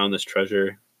temple and found this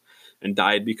treasure and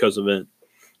died because of it.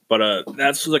 But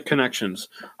that's the connections.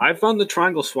 I found the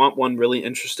Triangle Swamp one really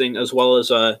interesting, as well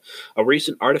as a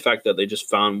recent artifact that they just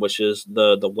found, which is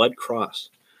the lead cross,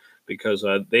 because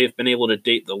they've been able to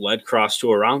date the lead cross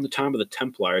to around the time of the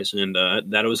Templars, and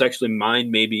that it was actually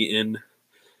mined maybe in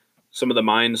some of the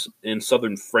mines in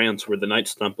southern France where the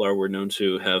Knights Templar were known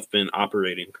to have been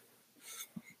operating.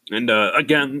 And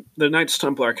again, the Knights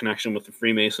Templar connection with the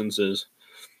Freemasons is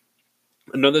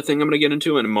another thing I'm going to get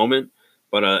into in a moment,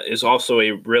 but is also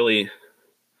a really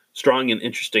strong and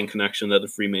interesting connection that the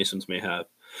Freemasons may have.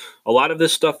 A lot of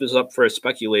this stuff is up for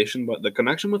speculation, but the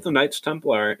connection with the Knights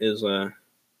Templar is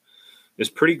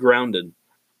pretty grounded,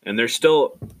 and there's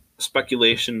still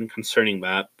speculation concerning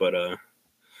that, but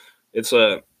it's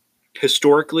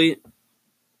historically,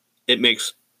 it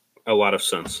makes a lot of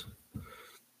sense.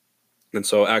 And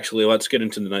so actually, let's get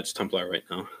into the Knights Templar right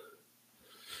now.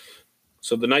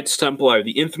 So the Knights Templar,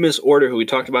 the infamous order who we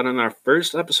talked about in our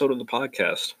first episode of the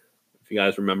podcast, if you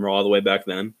guys remember all the way back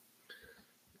then.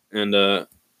 And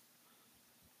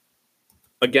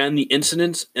again, the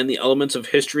incidents and the elements of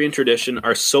history and tradition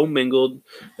are so mingled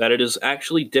that it is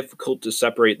actually difficult to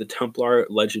separate the Templar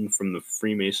legend from the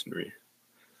Freemasonry.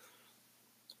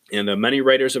 And many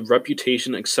writers of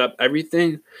reputation accept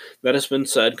everything that has been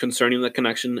said concerning the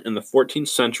connection in the 14th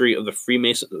century of the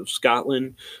Freemasons of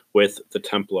Scotland with the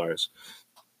Templars.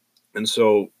 And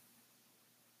so,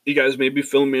 you guys may be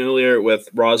familiar with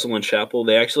Rosslyn Chapel.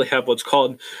 They actually have what's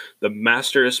called the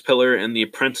Master's Pillar and the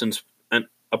Apprentice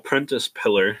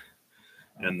Pillar.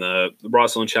 And the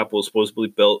Rosslyn Chapel is supposedly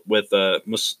built with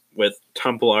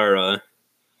Templar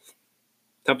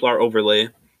overlay.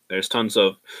 There's tons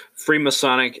of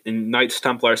Freemasonic and Knights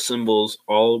Templar symbols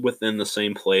all within the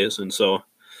same place. And so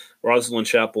Rosslyn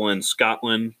Chapel in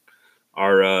Scotland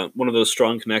are one of those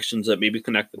strong connections that maybe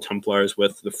connect the Templars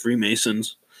with the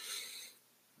Freemasons.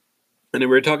 And then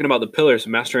we were talking about the pillars, the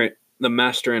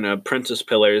Master and Apprentice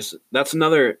pillars. That's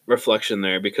another reflection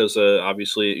there, because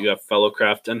obviously you have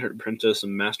Fellowcraft, Entered Apprentice,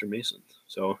 and Master Masons.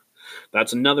 So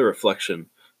that's another reflection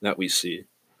that we see.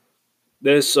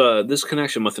 This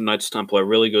connection with the Knights Templar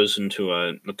really goes into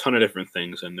a ton of different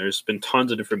things, and there's been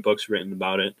tons of different books written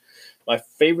about it. My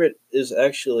favorite is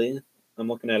actually, I'm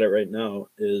looking at it right now,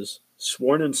 is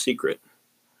Sworn in Secret.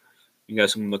 You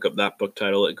guys can look up that book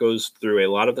title. It goes through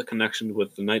a lot of the connections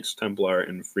with the Knights Templar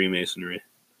and Freemasonry.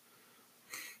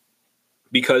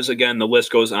 Because, again, the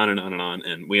list goes on and on and on,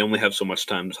 and we only have so much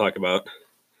time to talk about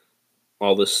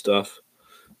all this stuff.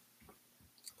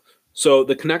 So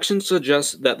the connection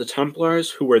suggests that the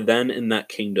Templars who were then in that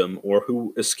kingdom, or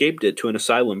who escaped it to an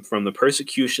asylum from the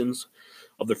persecutions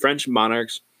of the French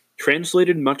monarchs,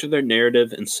 translated much of their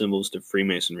narrative and symbols to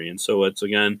Freemasonry. And so it's,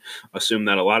 again, assumed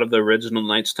that a lot of the original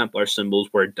Knights Templar symbols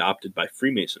were adopted by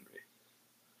Freemasonry.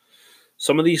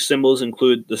 Some of these symbols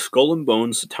include the skull and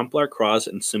bones, the Templar cross,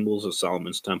 and symbols of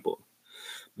Solomon's temple.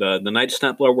 The Knights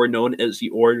Templar were known as the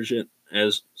Order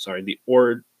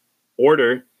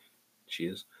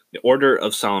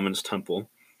of Solomon's Temple.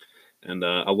 And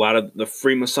a lot of the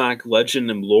Freemasonic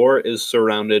legend and lore is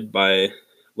surrounded by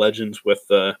legends with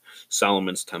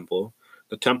Solomon's Temple.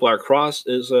 The Templar cross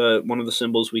is one of the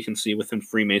symbols we can see within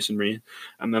Freemasonry.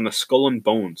 And then the skull and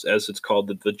bones, as it's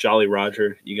called, the Jolly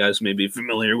Roger. You guys may be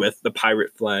familiar with the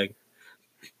pirate flag.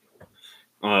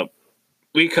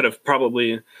 We could have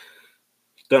probably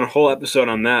done a whole episode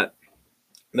on that,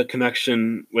 the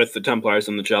connection with the Templars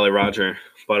and the Jolly Roger.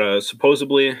 But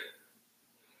supposedly,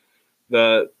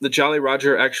 the Jolly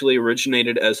Roger actually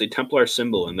originated as a Templar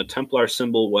symbol, and the Templar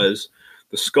symbol was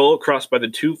the skull crossed by the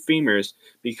two femurs,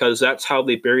 because that's how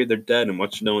they bury their dead in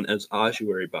what's known as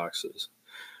ossuary boxes.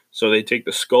 So they take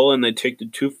the skull and they take the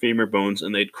two femur bones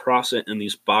and they'd cross it in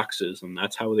these boxes, and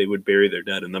that's how they would bury their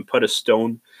dead, and then put a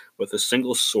stone with a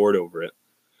single sword over it.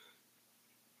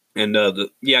 And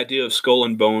the idea of skull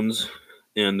and bones,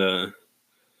 and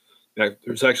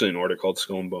there's actually an order called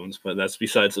Skull and Bones, but that's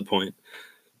besides the point.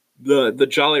 The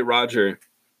Jolly Roger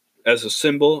as a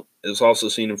symbol is also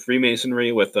seen in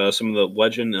Freemasonry with some of the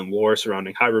legend and lore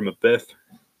surrounding Hiram Abiff,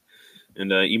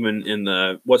 and even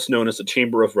in what's known as the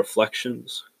Chamber of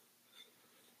Reflections.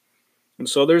 And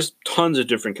so there's tons of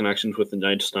different connections with the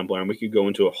Knights Templar, and we could go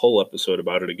into a whole episode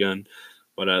about it again,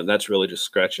 but that's really just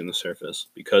scratching the surface,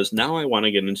 because now I want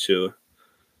to get into,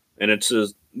 and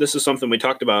this is something we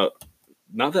talked about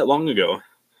not that long ago,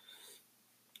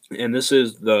 and this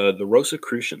is the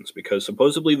Rosicrucians, because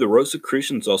supposedly the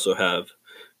Rosicrucians also have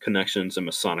connections and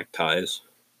Masonic ties.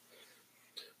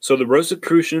 So the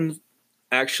Rosicrucians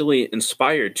actually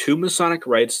inspired two Masonic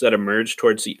rites that emerged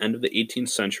towards the end of the 18th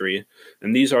century,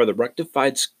 and these are the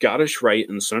rectified Scottish Rite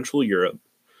in Central Europe,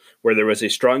 where there was a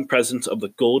strong presence of the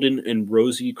golden and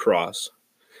rosy cross,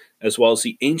 as well as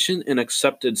the ancient and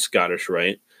accepted Scottish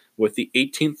Rite, with the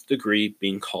 18th degree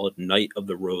being called Knight of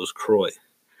the Rose Croix.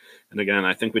 And again,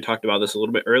 I think we talked about this a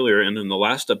little bit earlier and in the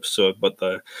last episode, but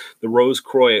the Rose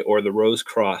Croix or the Rose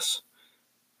Cross,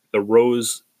 the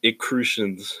Rose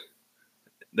Accrutions,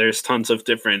 there's tons of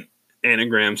different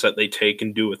anagrams that they take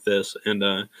and do with this.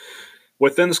 And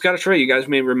within the Scottish Rite, you guys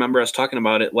may remember us talking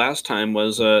about it last time,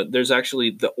 was there's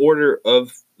actually the Order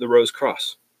of the Rose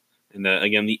Cross. And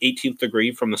again, the 18th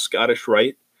degree from the Scottish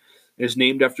Rite is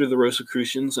named after the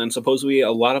Rosicrucians, and supposedly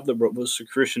a lot of the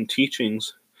Rosicrucian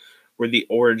teachings were the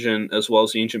origin, as well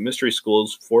as the ancient mystery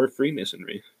schools, for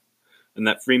Freemasonry. And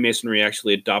that Freemasonry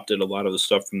actually adopted a lot of the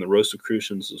stuff from the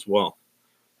Rosicrucians as well.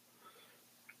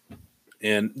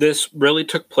 And this really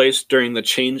took place during the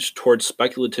change towards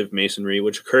speculative Masonry,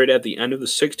 which occurred at the end of the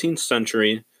 16th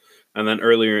century and then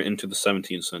earlier into the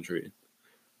 17th century.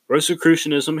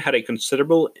 Rosicrucianism had a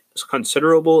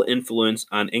considerable influence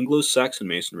on Anglo-Saxon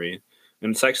Masonry,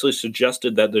 and it's actually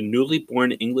suggested that the newly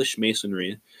born English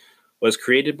Masonry was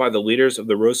created by the leaders of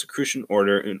the Rosicrucian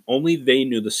order, and only they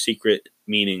knew the secret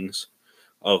meanings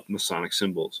of Masonic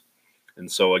symbols. And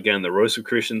so, again, the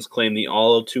Rosicrucians claim the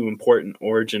all-too-important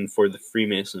origin for the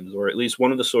Freemasons, or at least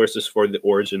one of the sources for the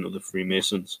origin of the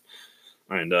Freemasons.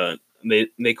 And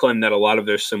they claim that a lot of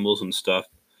their symbols and stuff,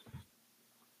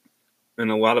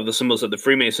 and a lot of the symbols that the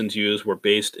Freemasons used, were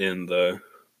based in the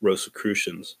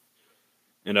Rosicrucians.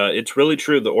 And it's really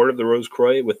true. The Order of the Rose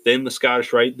Croix, within the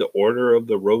Scottish Rite, the Order of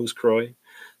the Rose Croix,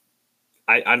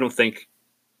 I don't think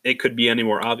it could be any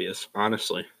more obvious,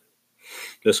 honestly,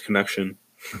 this connection.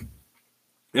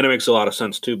 And it makes a lot of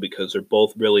sense, too, because they're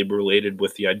both really related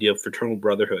with the idea of fraternal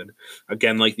brotherhood.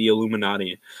 Again, like the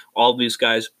Illuminati. All of these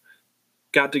guys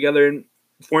got together and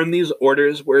formed these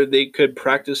orders where they could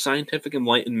practice scientific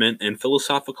enlightenment and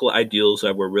philosophical ideals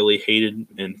that were really hated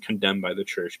and condemned by the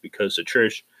church, because the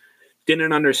church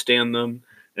didn't understand them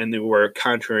and they were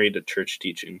contrary to church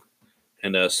teaching.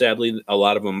 And sadly, a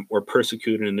lot of them were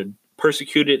persecuted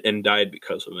and died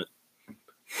because of it.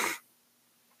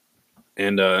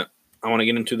 And I want to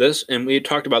get into this, and we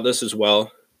talked about this as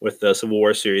well with the Civil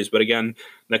War series, but again,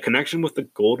 the connection with the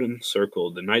Golden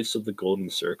Circle, the Knights of the Golden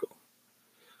Circle,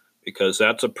 because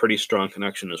that's a pretty strong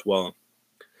connection as well.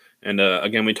 And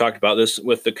again, we talked about this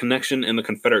with the connection in the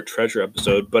Confederate Treasure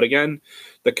episode, but again,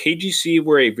 the KGC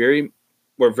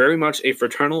were very much a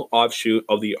fraternal offshoot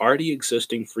of the already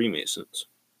existing Freemasons.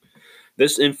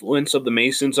 This influence of the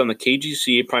Masons on the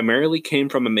KGC primarily came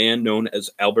from a man known as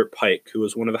Albert Pike, who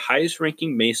was one of the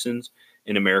highest-ranking Masons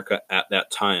in America at that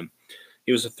time.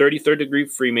 He was a 33rd degree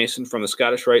Freemason from the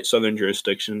Scottish Rite Southern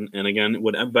jurisdiction, and again,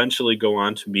 would eventually go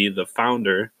on to be the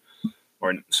founder,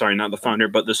 or sorry, not the founder,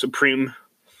 but the supreme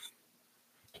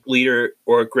leader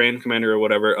or grand commander or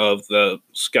whatever of the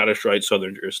Scottish Rite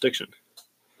Southern jurisdiction.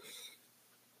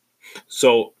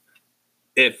 So,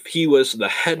 if he was the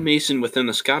head Mason within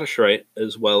the Scottish Rite,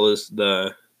 as well as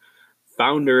the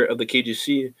founder of the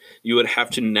KGC, you would have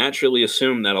to naturally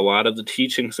assume that a lot of the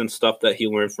teachings and stuff that he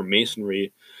learned from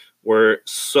Masonry were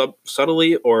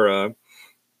subtly or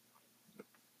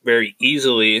very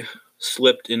easily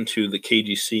slipped into the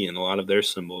KGC and a lot of their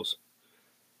symbols.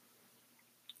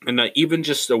 And even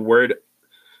just the word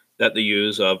that they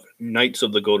use of Knights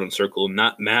of the Golden Circle,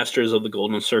 not Masters of the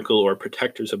Golden Circle or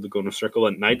Protectors of the Golden Circle,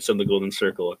 and Knights of the Golden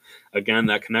Circle. Again,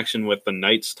 that connection with the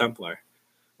Knights Templar.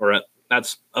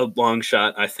 That's a long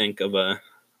shot, I think, of a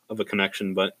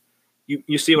connection, but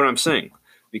you see what I'm saying,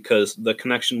 because the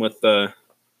connection with the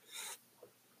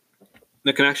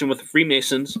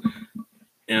Freemasons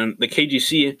and the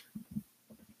KGC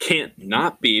can't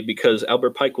not be, because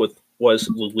Albert Pike was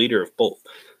the leader of both.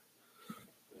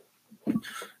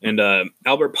 And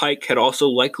Albert Pike had also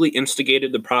likely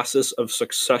instigated the process of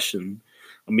succession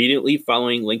immediately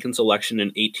following Lincoln's election in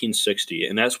 1860.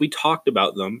 And as we talked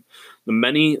about them, the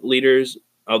many leaders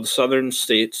of the southern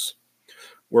states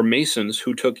were Masons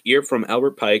who took ear from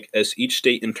Albert Pike as each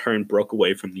state in turn broke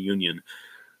away from the Union.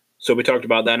 So we talked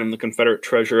about that in the Confederate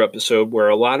Treasure episode, where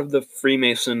a lot of the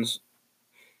Freemasons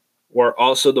were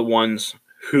also the ones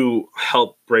who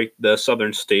helped break the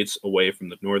southern states away from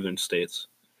the northern states.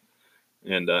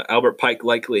 And Albert Pike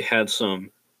likely had some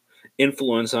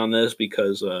influence on this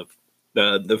because of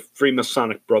the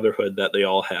Freemasonic Brotherhood that they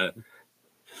all had.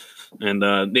 And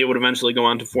they would eventually go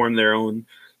on to form their own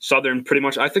southern, pretty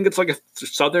much, I think it's like a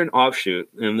southern offshoot,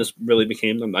 and this really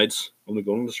became the Knights of the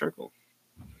Golden Circle.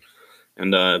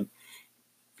 And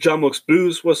John Wilkes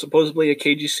Booth was supposedly a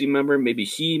KGC member. Maybe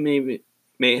he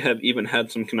may have even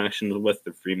had some connections with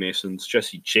the Freemasons.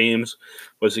 Jesse James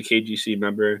was a KGC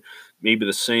member, maybe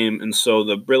the same. And so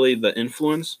the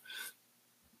influence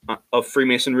of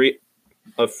Freemasonry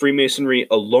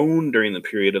alone during the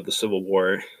period of the Civil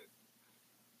War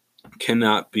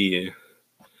cannot be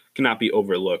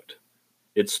overlooked.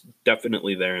 It's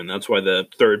definitely there, and that's why the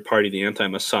third party, the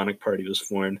Anti-Masonic Party, was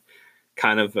formed,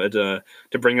 kind of to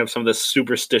bring up some of the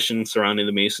superstition surrounding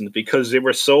the Masons, because they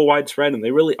were so widespread, and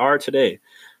they really are today.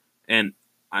 And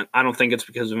I don't think it's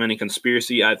because of any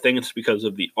conspiracy. I think it's because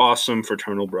of the awesome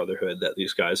fraternal brotherhood that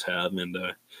these guys have, and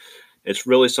it's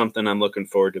really something I'm looking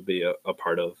forward to be a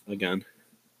part of again.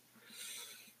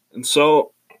 And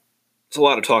so it's a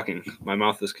lot of talking.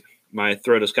 My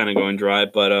throat is kind of going dry,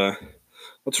 but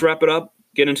let's wrap it up,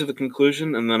 get into the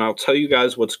conclusion, and then I'll tell you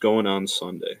guys what's going on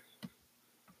Sunday.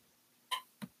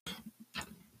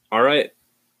 All right,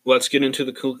 let's get into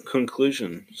the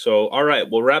conclusion. So, all right,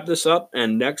 we'll wrap this up,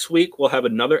 and next week we'll have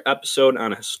another episode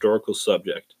on a historical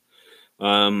subject.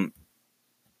 I'm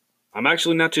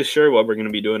actually not too sure what we're going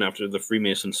to be doing after the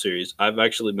Freemason series. I've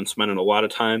actually been spending a lot of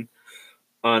time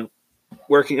on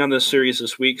working on this series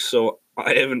this week, so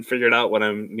I haven't figured out what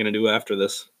I'm going to do after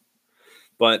this.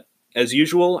 But as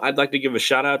usual, I'd like to give a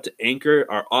shout out to Anchor,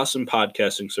 our awesome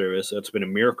podcasting service. That's been a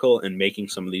miracle in making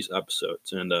some of these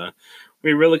episodes, and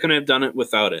we really couldn't have done it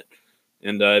without it.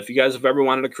 And if you guys have ever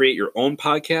wanted to create your own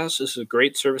podcast, this is a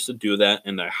great service to do that,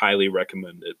 and I highly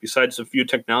recommend it. Besides a few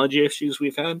technology issues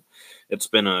we've had, it's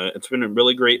been a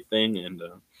really great thing, and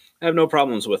I have no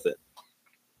problems with it.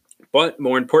 But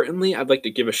more importantly, I'd like to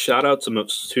give a shout out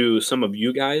to some of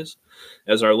you guys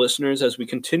as our listeners as we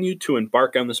continue to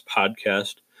embark on this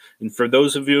podcast. And for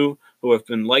those of you who have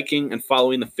been liking and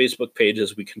following the Facebook page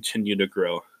as we continue to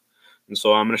grow. And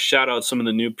so I'm going to shout out some of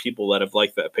the new people that have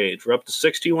liked that page. We're up to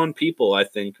 61 people, I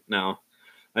think, now.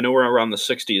 I know we're around the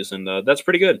 60s, and that's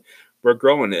pretty good. We're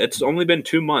growing. It's only been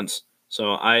 2 months,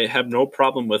 so I have no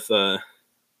problem with the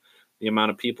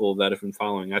amount of people that have been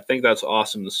following. I think that's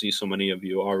awesome to see so many of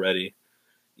you already,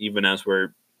 even as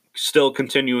we're still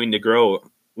continuing to grow.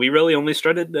 We really only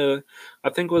started, I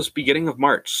think it was beginning of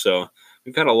March, so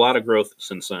we've had a lot of growth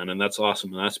since then, and that's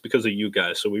awesome, and that's because of you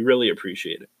guys, so we really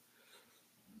appreciate it.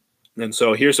 And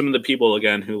so here's some of the people,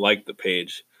 again, who liked the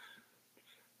page.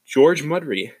 George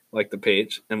Mudry liked the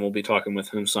page, and we'll be talking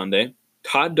with him Sunday.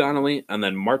 Todd Donnelly, and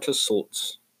then Marta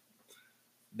Soltz.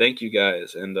 Thank you,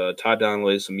 guys. And Todd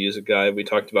Donnelly is a music guy. We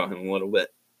talked about him a little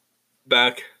bit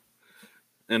back.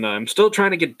 And I'm still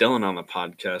trying to get Dylan on the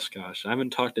podcast. Gosh, I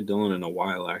haven't talked to Dylan in a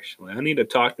while, actually. I need to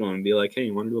talk to him and be like, hey,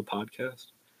 you want to do a podcast?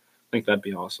 I think that'd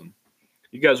be awesome.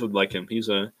 You guys would like him. He's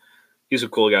a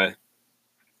cool guy.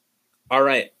 All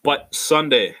right, but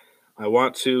Sunday, I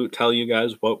want to tell you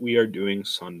guys what we are doing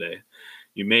Sunday.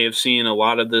 You may have seen a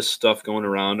lot of this stuff going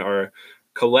around, our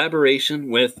collaboration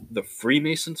with the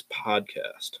Freemasons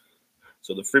podcast.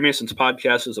 So the Freemasons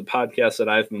podcast is a podcast that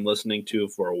I've been listening to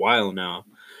for a while now.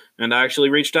 And I actually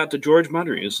reached out to George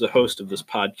Mudry, who's the host of this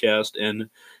podcast, and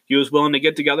he was willing to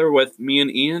get together with me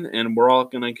and Ian, and we're all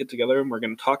going to get together, and we're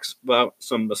going to talk about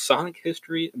some Masonic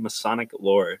history and Masonic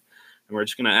lore. And we're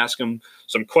just going to ask them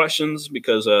some questions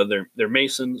because they're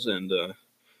Masons, and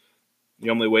the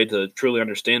only way to truly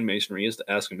understand Masonry is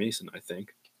to ask a Mason, I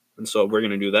think. And so we're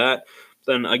going to do that.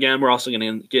 Then, again, we're also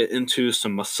going to get into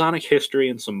some Masonic history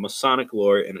and some Masonic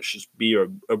lore, and it should be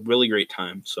a really great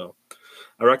time. So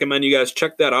I recommend you guys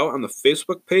check that out on the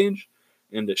Facebook page,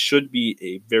 and it should be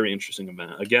a very interesting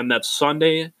event. Again, that's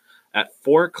Sunday at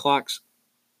 4 o'clock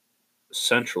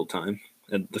Central Time.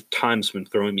 And the time's been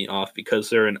throwing me off because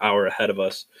they're an hour ahead of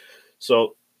us.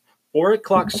 So 4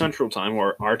 o'clock Central Time,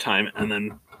 or our time, and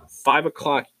then 5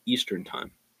 o'clock Eastern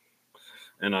Time.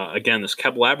 And again, this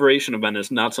collaboration event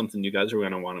is not something you guys are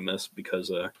going to want to miss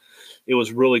because it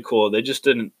was really cool. They just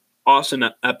did an awesome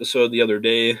episode the other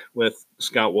day with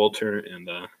Scott Walter, and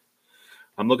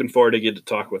I'm looking forward to get to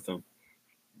talk with them.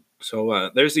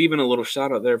 So there's even a little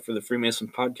shout out there for the Freemason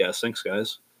podcast. Thanks,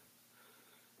 guys.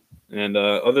 And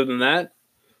other than that,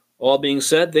 all being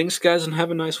said, thanks, guys, and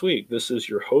have a nice week. This is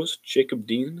your host, Jacob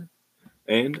Dean,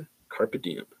 and Carpe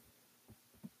Diem.